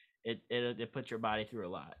 it puts your body through a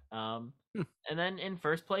lot. Hmm. And then in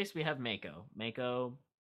 1st place we have Mako. Mako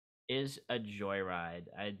is a joyride.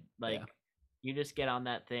 I Yeah. like you just get on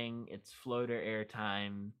that thing. It's floater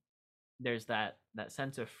airtime. There's that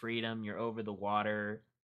sense of freedom. You're over the water.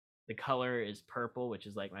 The color is purple, which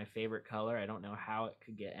is like my favorite color. I don't know how it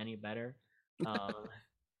could get any better. Um,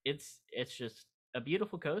 it's just a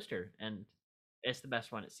beautiful coaster, and it's the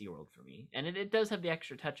best one at SeaWorld for me. And it does have the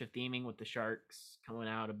extra touch of theming with the sharks coming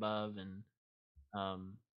out above, and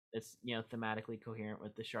it's thematically coherent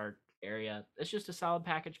with the shark area. It's just a solid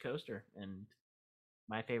package coaster, and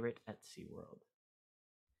my favorite at SeaWorld.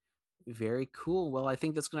 Very cool. Well, I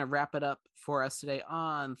think that's going to wrap it up for us today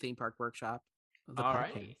on Theme Park Workshop, the All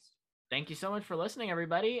righty. podcast. Thank you so much for listening,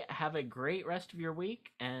 everybody. Have a great rest of your week,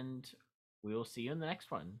 and we will see you in the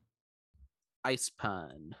next one. Ice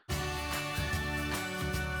Pun.